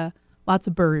and lots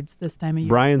of birds this time of year.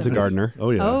 Brian's a gardener.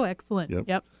 Oh, yeah. Oh, excellent.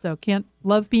 Yep. So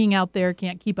love being out there,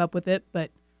 can't keep up with it,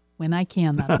 but when I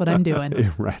can, that's what I'm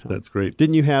doing. Right. That's great.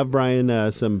 Didn't you have,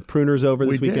 Brian, some pruners over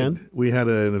this weekend? We had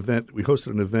an event. We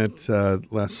hosted an event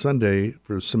last Sunday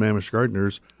for Sammamish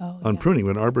gardeners on pruning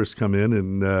when arborists come in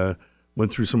and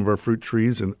went through some of our fruit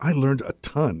trees, and I learned a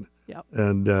ton. Yep.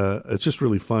 And it's just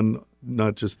really fun,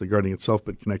 not just the gardening itself,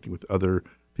 but connecting with other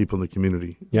people in the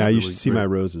community. Yeah, you should see my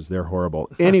roses. They're horrible.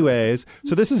 Anyways,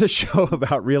 so this is a show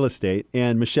about real estate.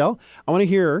 And Michelle, I want to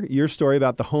hear your story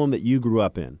about the home that you grew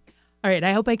up in. All right,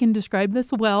 I hope I can describe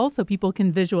this well so people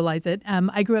can visualize it.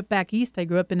 I grew up back east. I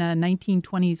grew up in a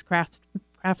 1920s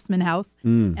craftsman house.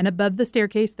 And above the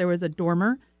staircase, there was a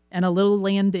dormer and a little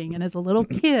landing. And as a little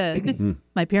kid,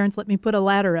 my parents let me put a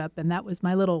ladder up, and that was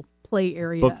my little play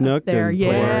area Book nook up there. and play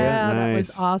area. That was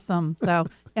Nice. awesome. So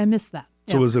I miss that.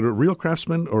 So was it a real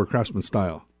craftsman or a craftsman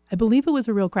style? I believe it was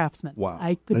a real craftsman. Wow.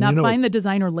 I could And not you know find the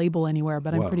designer label anywhere,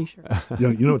 but I'm pretty sure.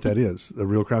 You know what that is, a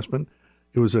real craftsman?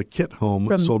 It was a kit home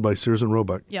sold by Sears and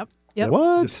Roebuck. Yep.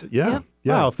 What? Yeah.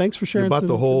 Wow, thanks for sharing. They bought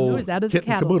the whole It was out of the kit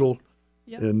and catalog. caboodle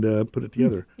and put it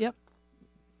together. Yep.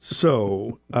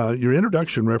 So your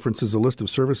introduction references a list of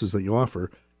services that you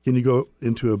offer. Can you go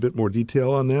into a bit more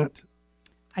detail on that?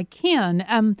 I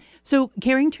can. So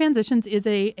Caring Transitions is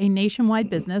a nationwide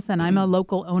business, and I'm a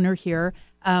local owner here.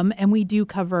 And we do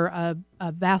cover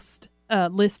a vast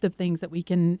list of things that we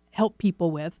can help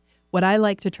people with. What I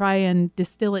like to try and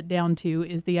distill it down to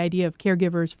is the idea of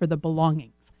caregivers for the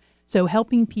belongings. So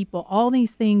helping people, all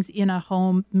these things in a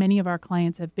home. Many of our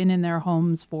clients have been in their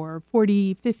homes for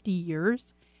 40, 50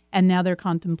 years, and now they're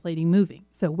contemplating moving.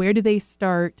 So where do they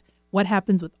start? What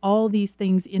happens with all these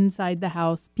things inside the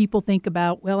house? People think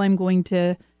about, well, I'm going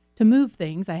to move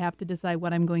things. I have to decide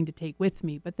what I'm going to take with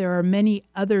me. But there are many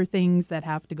other things that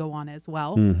have to go on as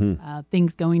well.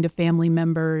 Things going to family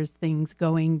members, things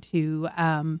going to,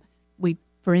 we,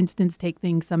 for instance, take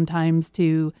things sometimes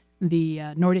to the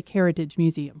Nordic Heritage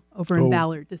Museum over in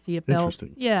Ballard to see if they'll.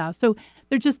 Interesting. Yeah, so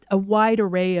there's just a wide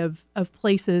array of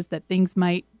places that things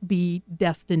might be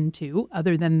destined to,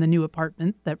 other than the new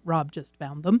apartment that Rob just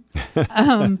found them.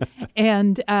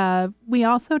 And we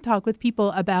also talk with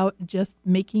people about just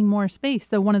making more space.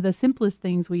 So one of the simplest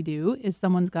things we do is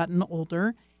someone's gotten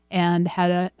older and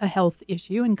had a health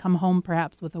issue and come home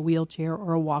perhaps with a wheelchair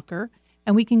or a walker.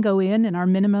 And we can go in, and our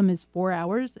minimum is 4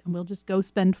 hours, and we'll just go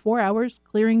spend 4 hours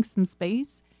clearing some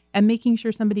space and making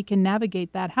sure somebody can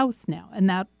navigate that house now. And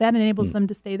that enables them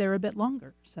to stay there a bit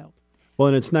longer. So, Well,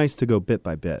 and it's nice to go bit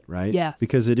by bit, right? Yes.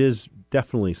 Because it is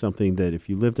definitely something that if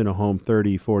you lived in a home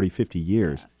 30, 40, 50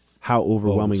 years, how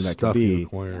overwhelming that could stuff you be.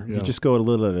 acquire, You just go a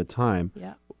little at a time.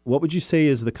 yeah. What would you say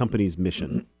is the company's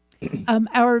mission?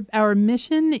 Our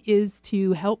mission is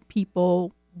to help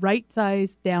people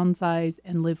right-size, downsize,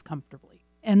 and live comfortably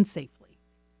and safely.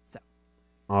 So,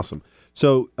 Awesome.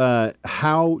 So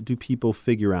how do people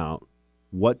figure out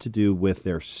what to do with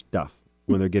their stuff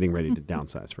when they're getting ready to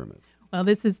downsize for a move? Well,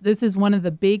 this is one of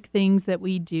the big things that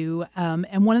we do,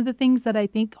 and one of the things that I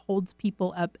think holds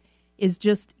people up is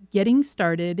just getting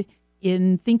started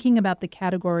in thinking about the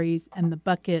categories and the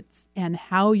buckets and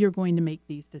how you're going to make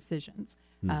these decisions.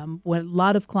 What a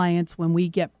lot of clients, when we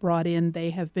get brought in,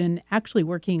 they have been actually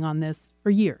working on this for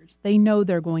years. They know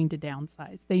they're going to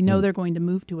downsize. They know they're going to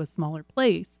move to a smaller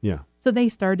place. Yeah. So they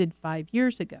started 5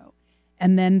 years ago.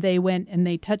 And then they went and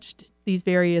they touched these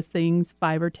various things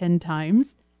 5 or 10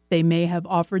 times. They may have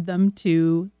offered them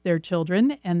to their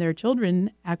children, and their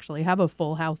children actually have a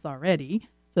full house already.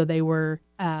 So they were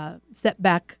set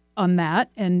back on that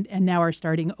and now are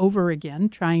starting over again,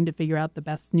 trying to figure out the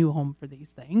best new home for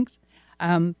these things.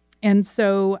 And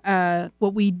so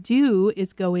what we do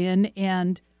is go in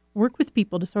and work with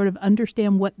people to sort of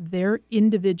understand what their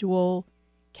individual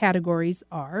categories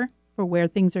are for where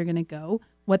things are going to go,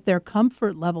 what their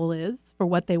comfort level is for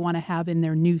what they want to have in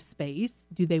their new space.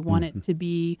 Do they want it to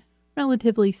be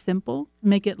relatively simple,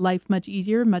 make it life much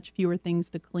easier, much fewer things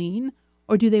to clean?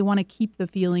 Or do they want to keep the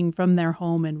feeling from their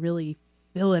home and really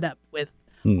fill it up with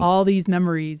all these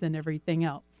memories and everything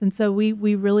else? And so we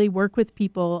really work with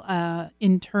people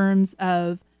in terms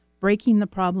of breaking the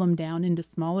problem down into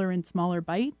smaller and smaller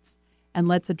bites, and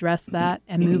let's address that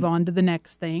and move on to the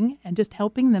next thing, and just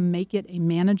helping them make it a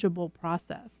manageable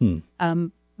process.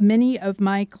 Many of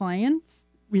my clients,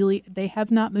 really, they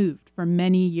have not moved for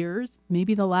many years.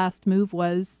 Maybe the last move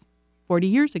was 40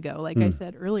 years ago, like I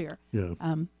said earlier. Yeah.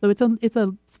 So it's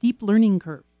a steep learning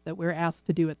curve that we're asked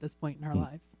to do at this point in our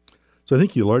lives. So I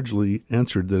think you largely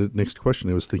answered the next question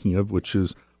I was thinking of, which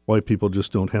is why people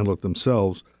just don't handle it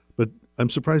themselves. But I'm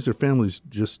surprised their families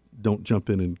just don't jump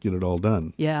in and get it all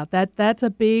done. Yeah, that's a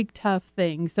big, tough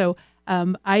thing. So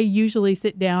I usually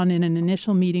sit down in an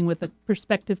initial meeting with a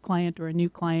prospective client or a new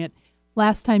client.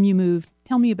 Last time you moved,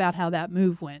 tell me about how that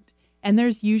move went. And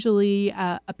there's usually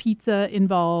a pizza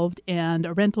involved and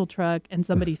a rental truck and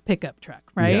somebody's pickup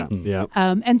truck, right? Yeah.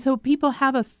 And so people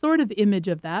have a sort of image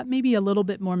of that, maybe a little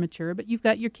bit more mature, but you've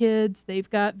got your kids, they've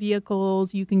got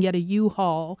vehicles, you can get a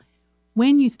U-Haul.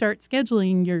 When you start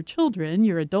scheduling your children,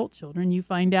 your adult children, you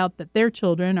find out that their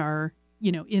children are,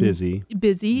 busy.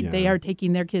 Yeah. They are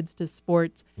taking their kids to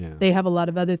sports. Yeah. They have a lot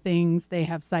of other things. They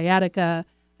have sciatica.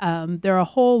 There are a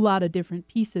whole lot of different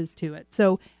pieces to it.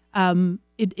 So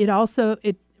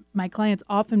my clients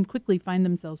often quickly find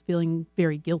themselves feeling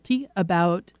very guilty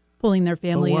about pulling their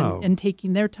family and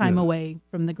taking their time away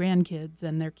from the grandkids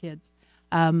and their kids.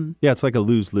 It's like a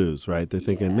lose-lose, right? They're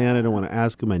thinking, man, I don't want to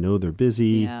ask them. I know they're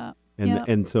busy. Yeah.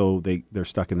 And so they're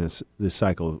stuck in this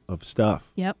cycle of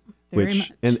stuff. Yep. Very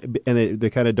much. And they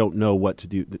kind of don't know what to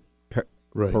do.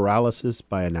 Paralysis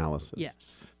by analysis.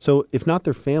 Yes. So if not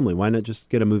their family, why not just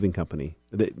get a moving company?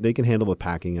 They can handle the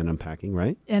packing and unpacking,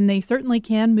 right? And they certainly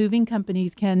can. Moving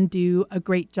companies can do a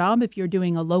great job. If you're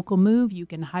doing a local move, you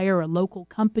can hire a local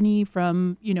company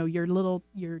from,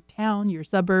 your town, your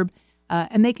suburb,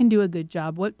 and they can do a good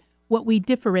job. What we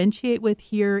differentiate with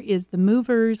here is the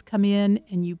movers come in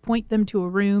and you point them to a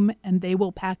room and they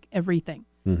will pack everything.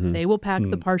 They will pack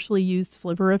the partially used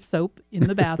sliver of soap in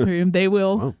the bathroom. They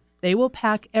will. Wow. They will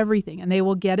pack everything, and they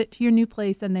will get it to your new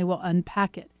place, and they will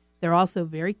unpack it. They're also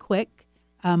very quick.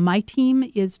 My team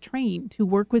is trained to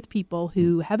work with people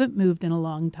who haven't moved in a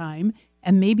long time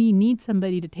and maybe need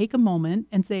somebody to take a moment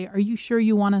and say, are you sure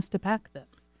you want us to pack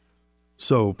this?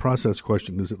 So, process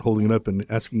question, is it holding it up and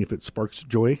asking if it sparks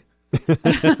joy?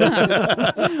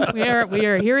 We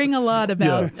are hearing a lot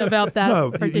about that.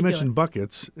 No, particular. you mentioned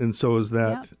buckets, and so is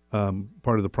that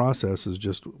part of the process? Is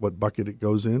just what bucket it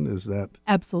goes in? Is that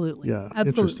absolutely? Yeah,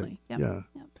 absolutely. Interesting. Yeah.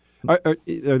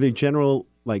 Are they general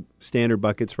like standard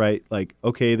buckets, right? Like,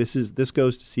 okay, this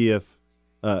goes to see if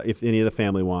any of the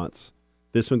family wants.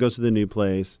 This one goes to the new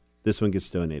place. This one gets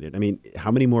donated. I mean,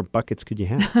 how many more buckets could you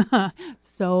have?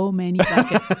 So many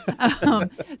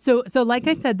buckets. So like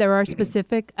I said, there are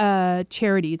specific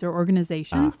charities or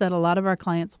organizations that a lot of our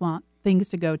clients want things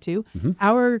to go to.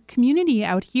 Our community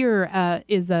out here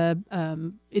is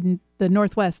in the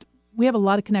Northwest. We have a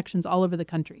lot of connections all over the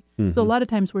country. So a lot of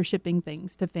times we're shipping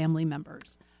things to family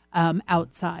members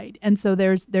outside. And so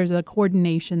there's a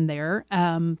coordination there.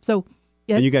 And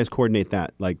you guys coordinate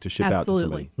that, like to ship out to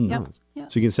somebody. Yep.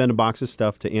 So you can send a box of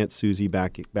stuff to Aunt Susie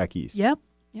back east. Yep.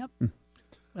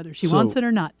 Whether she wants it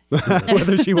or not.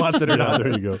 Whether she wants it or not.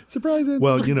 There you go. Surprises.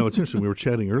 Well, it's interesting. We were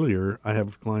chatting earlier. I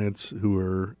have clients who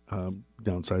are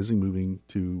downsizing, moving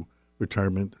to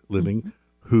retirement living,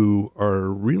 who are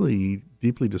really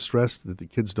deeply distressed that the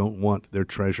kids don't want their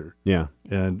treasure. Yeah.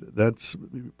 And that's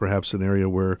perhaps an area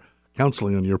where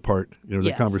counseling on your part, the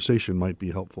Yes. conversation might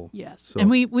be helpful. Yes. So, And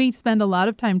we spend a lot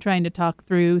of time trying to talk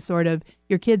through sort of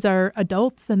your kids are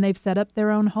adults and they've set up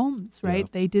their own homes, right?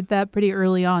 Yeah. They did that pretty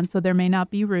early on, so there may not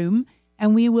be room.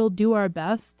 And we will do our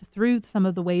best through some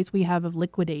of the ways we have of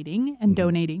liquidating and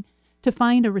donating to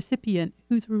find a recipient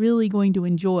who's really going to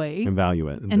enjoy And value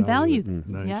it. and value this.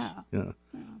 Nice. Yeah.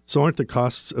 So aren't the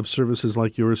costs of services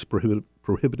like yours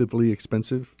prohibitively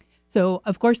expensive? So,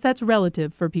 of course, that's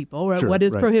relative for people, right? Sure, What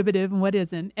is right. prohibitive and what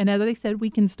isn't. And as I said, we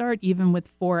can start even with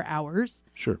 4 hours.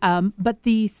 Sure. But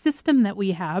the system that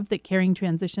we have, that Caring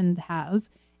Transition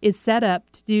has, is set up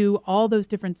to do all those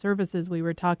different services we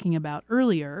were talking about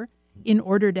earlier in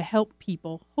order to help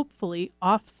people hopefully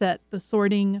offset the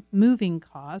sorting, moving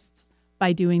costs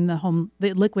by doing the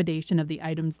liquidation of the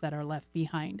items that are left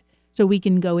behind. So we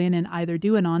can go in and either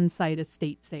do an on-site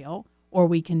estate sale, or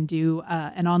we can do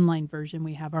an online version.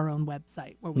 We have our own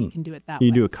website where we can do it that way.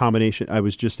 You do a combination. I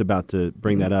was just about to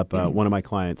bring that up. One of my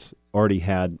clients already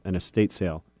had an estate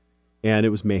sale, and it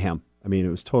was mayhem. I mean, it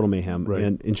was total mayhem. Right.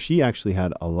 And she actually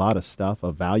had a lot of stuff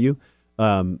of value.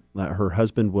 Her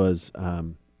husband was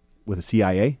with the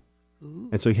CIA,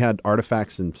 and so he had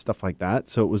artifacts and stuff like that.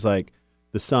 So it was like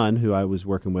the son who I was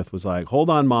working with was like, hold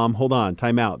on, Mom, hold on,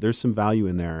 time out. There's some value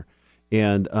in there.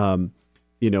 And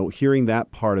hearing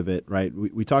that part of it, right?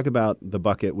 We talk about the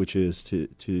bucket, which is to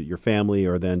your family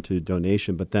or then to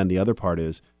donation, but then the other part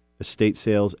is estate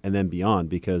sales and then beyond,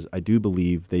 because I do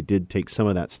believe they did take some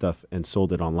of that stuff and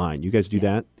sold it online. You guys do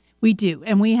that? We do.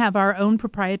 And we have our own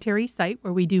proprietary site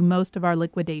where we do most of our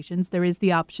liquidations. There is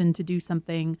the option to do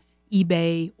something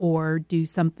eBay or do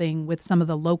something with some of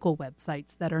the local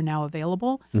websites that are now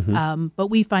available. But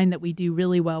we find that we do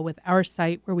really well with our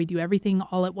site where we do everything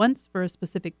all at once for a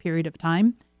specific period of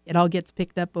time. It all gets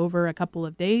picked up over a couple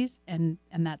of days, and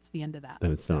that's the end of that.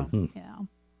 Then it's done. Yeah.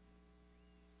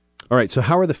 All right. So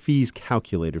how are the fees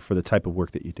calculated for the type of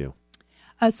work that you do?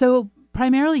 So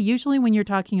primarily, usually when you're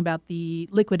talking about the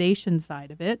liquidation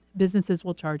side of it, businesses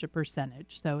will charge a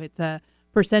percentage. So it's a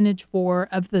percentage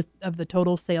of the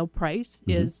total sale price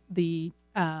is the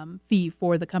fee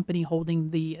for the company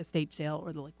holding the estate sale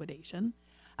or the liquidation.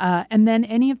 And then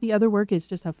any of the other work is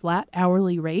just a flat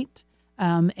hourly rate.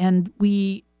 And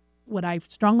what I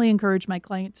strongly encourage my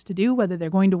clients to do, whether they're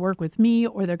going to work with me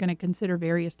or they're going to consider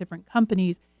various different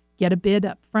companies, get a bid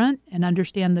up front and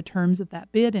understand the terms of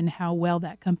that bid and how well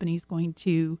that company is going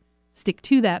to stick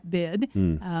to that bid,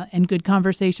 and good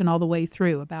conversation all the way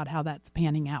through about how that's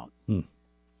panning out.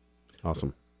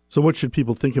 Awesome. So what should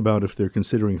people think about if they're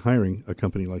considering hiring a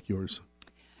company like yours?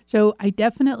 So I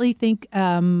definitely think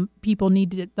people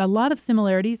need a lot of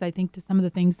similarities, I think, to some of the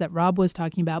things that Rob was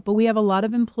talking about. But we have a lot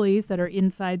of employees that are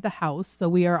inside the house. So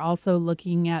we are also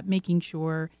looking at making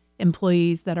sure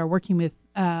employees that are working with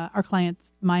our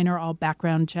clients, mine are all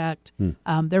background checked.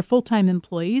 They're full-time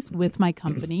employees with my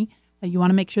company. You want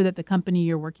to make sure that the company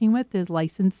you're working with is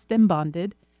licensed and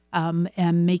bonded.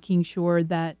 And making sure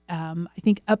that I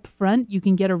think up front you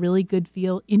can get a really good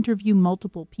feel, interview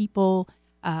multiple people,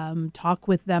 talk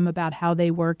with them about how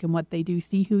they work and what they do,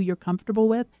 see who you're comfortable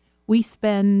with. We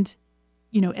spend,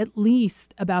 at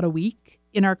least about a week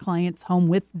in our client's home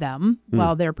with them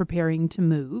while they're preparing to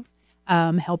move,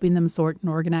 helping them sort and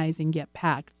organize and get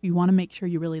packed. You want to make sure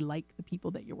you really like the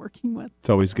people that you're working with. It's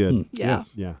always good. Yeah.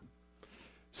 Yeah.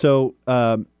 So,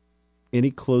 any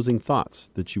closing thoughts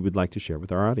that you would like to share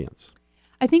with our audience?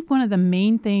 I think one of the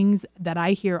main things that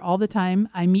I hear all the time,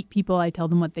 I meet people, I tell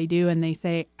them what they do, and they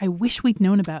say, I wish we'd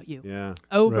known about you. Yeah.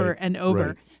 Over Right, and over.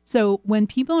 right. So when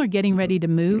people are getting ready to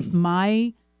move,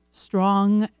 my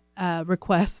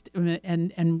request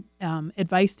and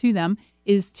advice to them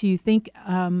is to think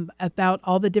about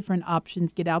all the different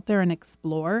options, get out there and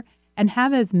explore, and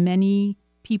have as many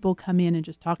people come in and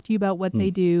just talk to you about what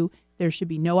they do. There should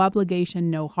be no obligation,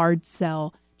 no hard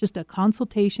sell, just a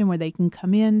consultation where they can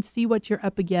come in, see what you're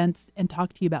up against, and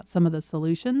talk to you about some of the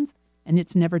solutions. And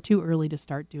it's never too early to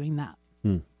start doing that.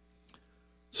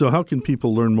 So how can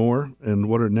people learn more, and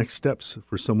what are next steps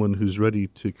for someone who's ready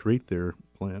to create their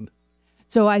plan?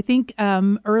 So I think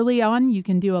early on, you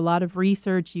can do a lot of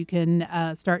research. You can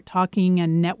start talking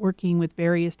and networking with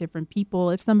various different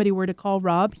people. If somebody were to call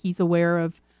Rob, he's aware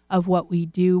of what we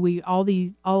do.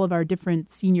 All of our different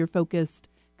senior focused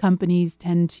companies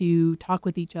tend to talk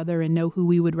with each other and know who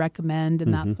we would recommend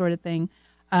and that sort of thing.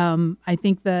 I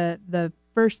think the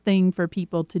first thing for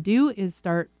people to do is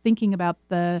start thinking about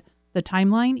the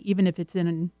timeline, even if it's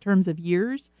in terms of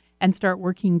years, and start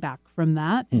working back from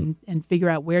that and figure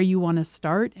out where you want to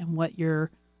start and what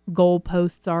your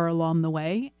goalposts are along the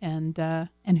way, and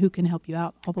who can help you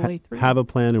out all the way through. Have a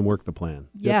plan and work the plan.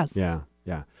 Yes. Yeah.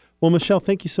 Yeah. Well, Michelle,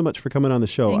 thank you so much for coming on the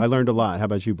show. I learned a lot. How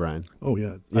about you, Brian? Oh,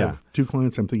 yeah. I have 2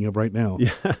 clients I'm thinking of right now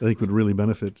I think would really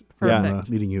benefit from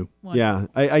meeting you. Wonderful. Yeah,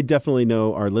 I definitely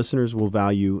know our listeners will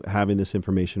value having this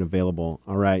information available.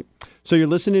 All right. So you're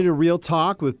listening to Real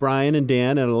Talk with Brian and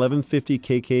Dan at 1150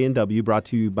 KKNW, brought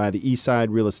to you by the Eastside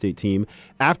Real Estate Team.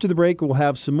 After the break, we'll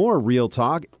have some more Real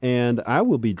Talk, and I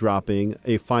will be dropping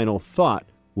a final thought.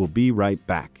 We'll be right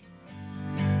back.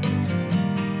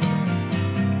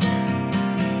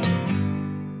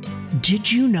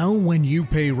 Did you know when you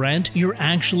pay rent, you're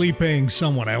actually paying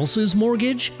someone else's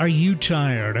mortgage? Are you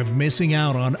tired of missing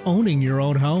out on owning your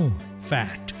own home?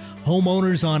 Fact: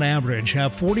 homeowners on average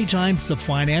have 40 times the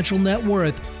financial net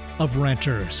worth of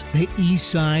renters. The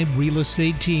Eastside Real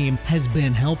Estate Team has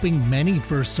been helping many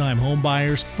first-time home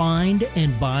buyers find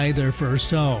and buy their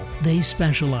first home. They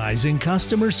specialize in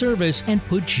customer service and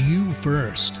put you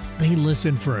first. They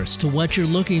listen first to what you're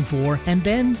looking for, and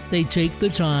then they take the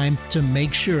time to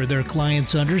make sure their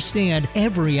clients understand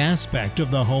every aspect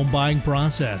of the home buying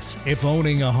process. If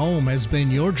owning a home has been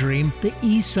your dream, the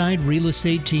Eastside Real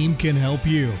Estate Team can help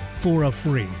you. For a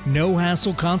free,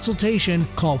 no-hassle consultation,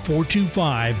 call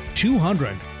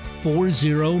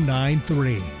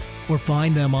 425-200-4093 or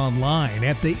find them online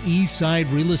at the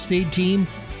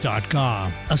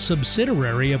eastsiderealestateteam.com, a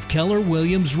subsidiary of Keller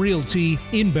Williams Realty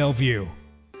in Bellevue.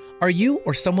 Are you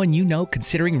or someone you know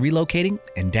considering relocating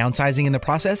and downsizing in the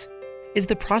process? Is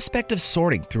the prospect of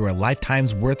sorting through a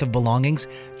lifetime's worth of belongings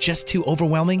just too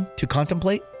overwhelming to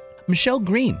contemplate? Michelle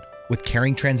Greene with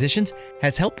Caring Transitions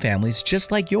has helped families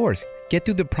just like yours get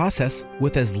through the process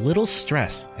with as little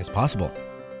stress as possible.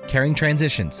 Caring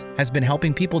Transitions has been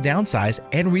helping people downsize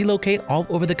and relocate all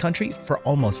over the country for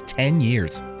almost 10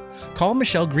 years. Call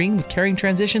Michelle Greene with Caring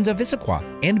Transitions of Issaquah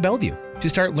and Bellevue to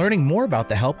start learning more about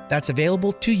the help that's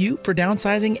available to you for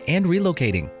downsizing and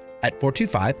relocating at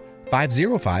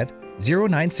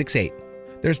 425-505-0968.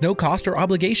 There's no cost or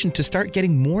obligation to start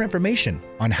getting more information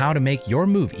on how to make your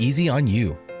move easy on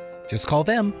you. Just call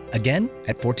them again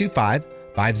at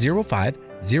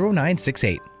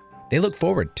 425-505-0968. They look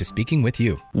forward to speaking with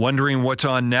you. Wondering what's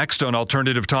on next on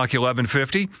Alternative Talk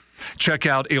 1150? Check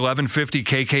out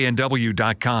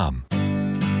 1150kknw.com.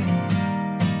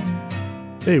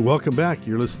 Hey, welcome back.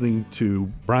 You're listening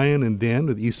to Brian and Dan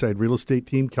with the Eastside Real Estate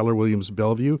Team, Keller Williams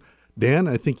Bellevue. Dan,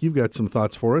 I think you've got some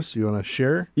thoughts for us. You want to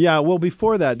share? Yeah, well,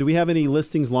 before that, do we have any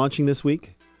listings launching this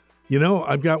week? You know,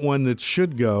 I've got one that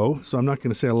should go, so I'm not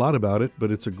going to say a lot about it, but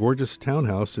it's a gorgeous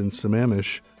townhouse in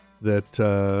Sammamish that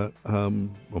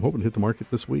I'm hoping to hit the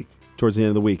market this week. Towards the end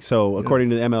of the week. So according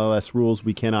to the MLS rules,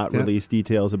 we cannot release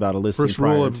details about a listing First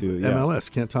rule prior of to MLS.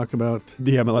 Can't talk about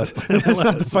the MLS. That's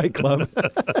not the Fight Club.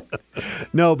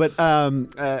 No, but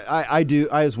I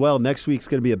as well. Next week's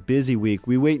going to be a busy week.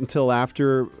 We wait until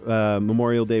after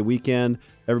Memorial Day weekend.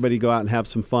 Everybody go out and have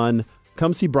some fun.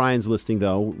 Come see Brian's listing,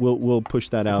 though. We'll push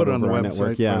that out put it over on the our website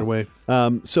network. Yeah. right away.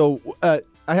 So I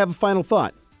have a final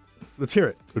thought. Let's hear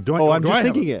it. I'm just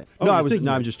thinking it. Oh,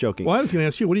 I'm just joking. Well, I was going to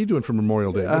ask you, what are you doing for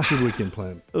Memorial Day? What's your weekend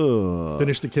plan?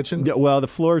 Finish the kitchen? Yeah, well, the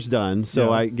floor's done,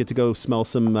 so I get to go smell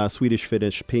some Swedish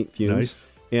Finnish paint fumes. Nice.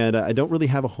 And I don't really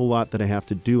have a whole lot that I have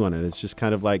to do on it. It's just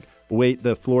kind of like wait.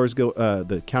 The floors go,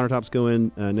 the countertops go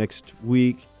in next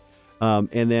week, and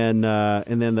then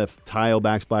the tile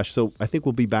backsplash. So I think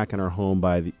we'll be back in our home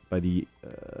by the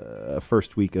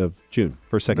first week of June,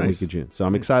 second week of June. So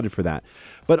I'm excited for that.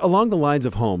 But along the lines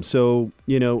of home, so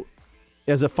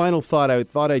as a final thought, I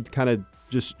thought I'd kind of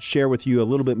just share with you a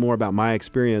little bit more about my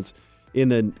experience in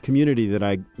the community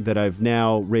that I've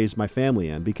now raised my family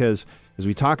in. Because as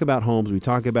we talk about homes, we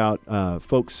talk about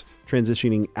folks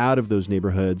transitioning out of those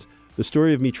neighborhoods. The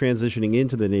story of me transitioning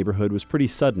into the neighborhood was pretty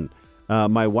sudden.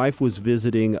 My wife was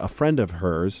visiting a friend of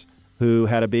hers who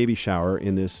had a baby shower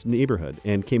in this neighborhood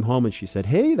and came home and she said,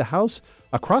 "Hey, the house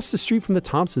across the street from the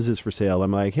Thompsons is for sale."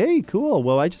 I'm like, "Hey, cool.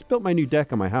 Well, I just built my new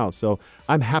deck on my house, so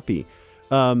I'm happy."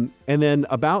 And then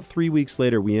about 3 weeks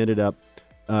later, we ended up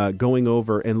going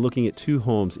over and looking at 2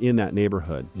 homes in that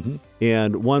neighborhood. Mm-hmm.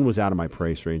 And one was out of my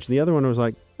price range. And the other one was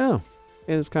like, oh,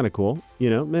 it's kind of cool.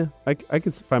 I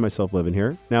could find myself living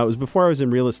here. Now, it was before I was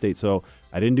in real estate, so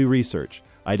I didn't do research.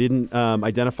 I didn't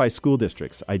identify school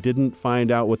districts. I didn't find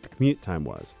out what the commute time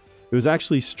was. It was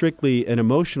actually strictly an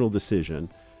emotional decision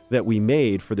that we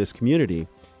made for this community.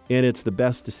 And it's the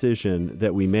best decision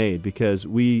that we made because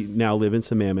we now live in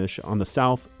Sammamish on the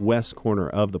southwest corner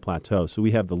of the plateau. So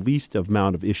we have the least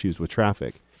amount of issues with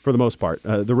traffic for the most part.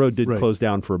 The road did close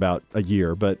down for about a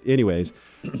year. But anyways,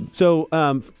 so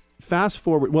fast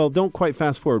forward. Well, don't quite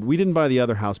fast forward. We didn't buy the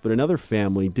other house, but another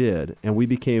family did. And we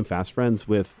became fast friends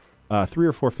with 3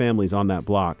 or 4 families on that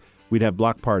block. We'd have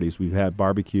block parties. We've had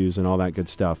barbecues and all that good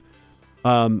stuff.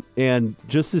 And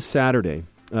just this Saturday,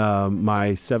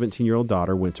 my 17-year-old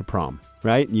daughter went to prom.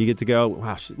 Right? And you get to go,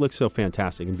 wow, she looks so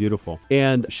fantastic and beautiful.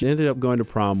 And she ended up going to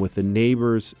prom with the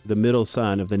middle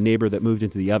son of the neighbor that moved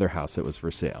into the other house that was for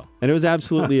sale. And it was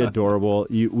absolutely adorable.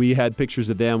 We had pictures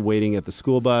of them waiting at the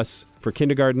school bus for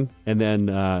kindergarten and then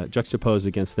juxtaposed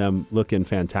against them looking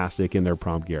fantastic in their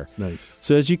prom gear. Nice.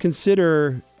 So as you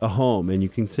consider a home and you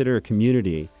consider a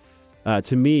community,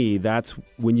 to me, that's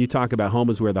when you talk about home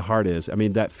is where the heart is. I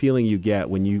mean, that feeling you get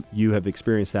when you have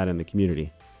experienced that in the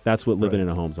community. That's what living in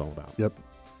a home is all about. Yep.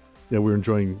 Yeah, we're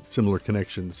enjoying similar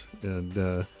connections,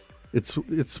 and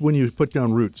it's when you put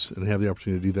down roots and have the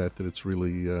opportunity to do that it's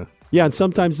really yeah. And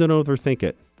sometimes don't overthink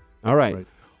it. All right.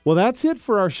 Well, that's it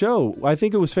for our show. I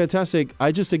think it was fantastic.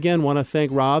 I just again want to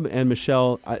thank Rob and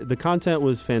Michelle. The content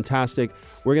was fantastic.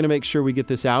 We're going to make sure we get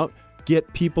this out,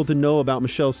 get people to know about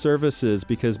Michelle's services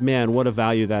because man, what a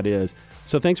value that is.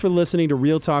 So thanks for listening to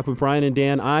Real Talk with Brian and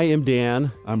Dan. I am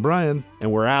Dan. I'm Brian,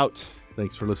 and we're out.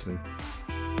 Thanks for listening.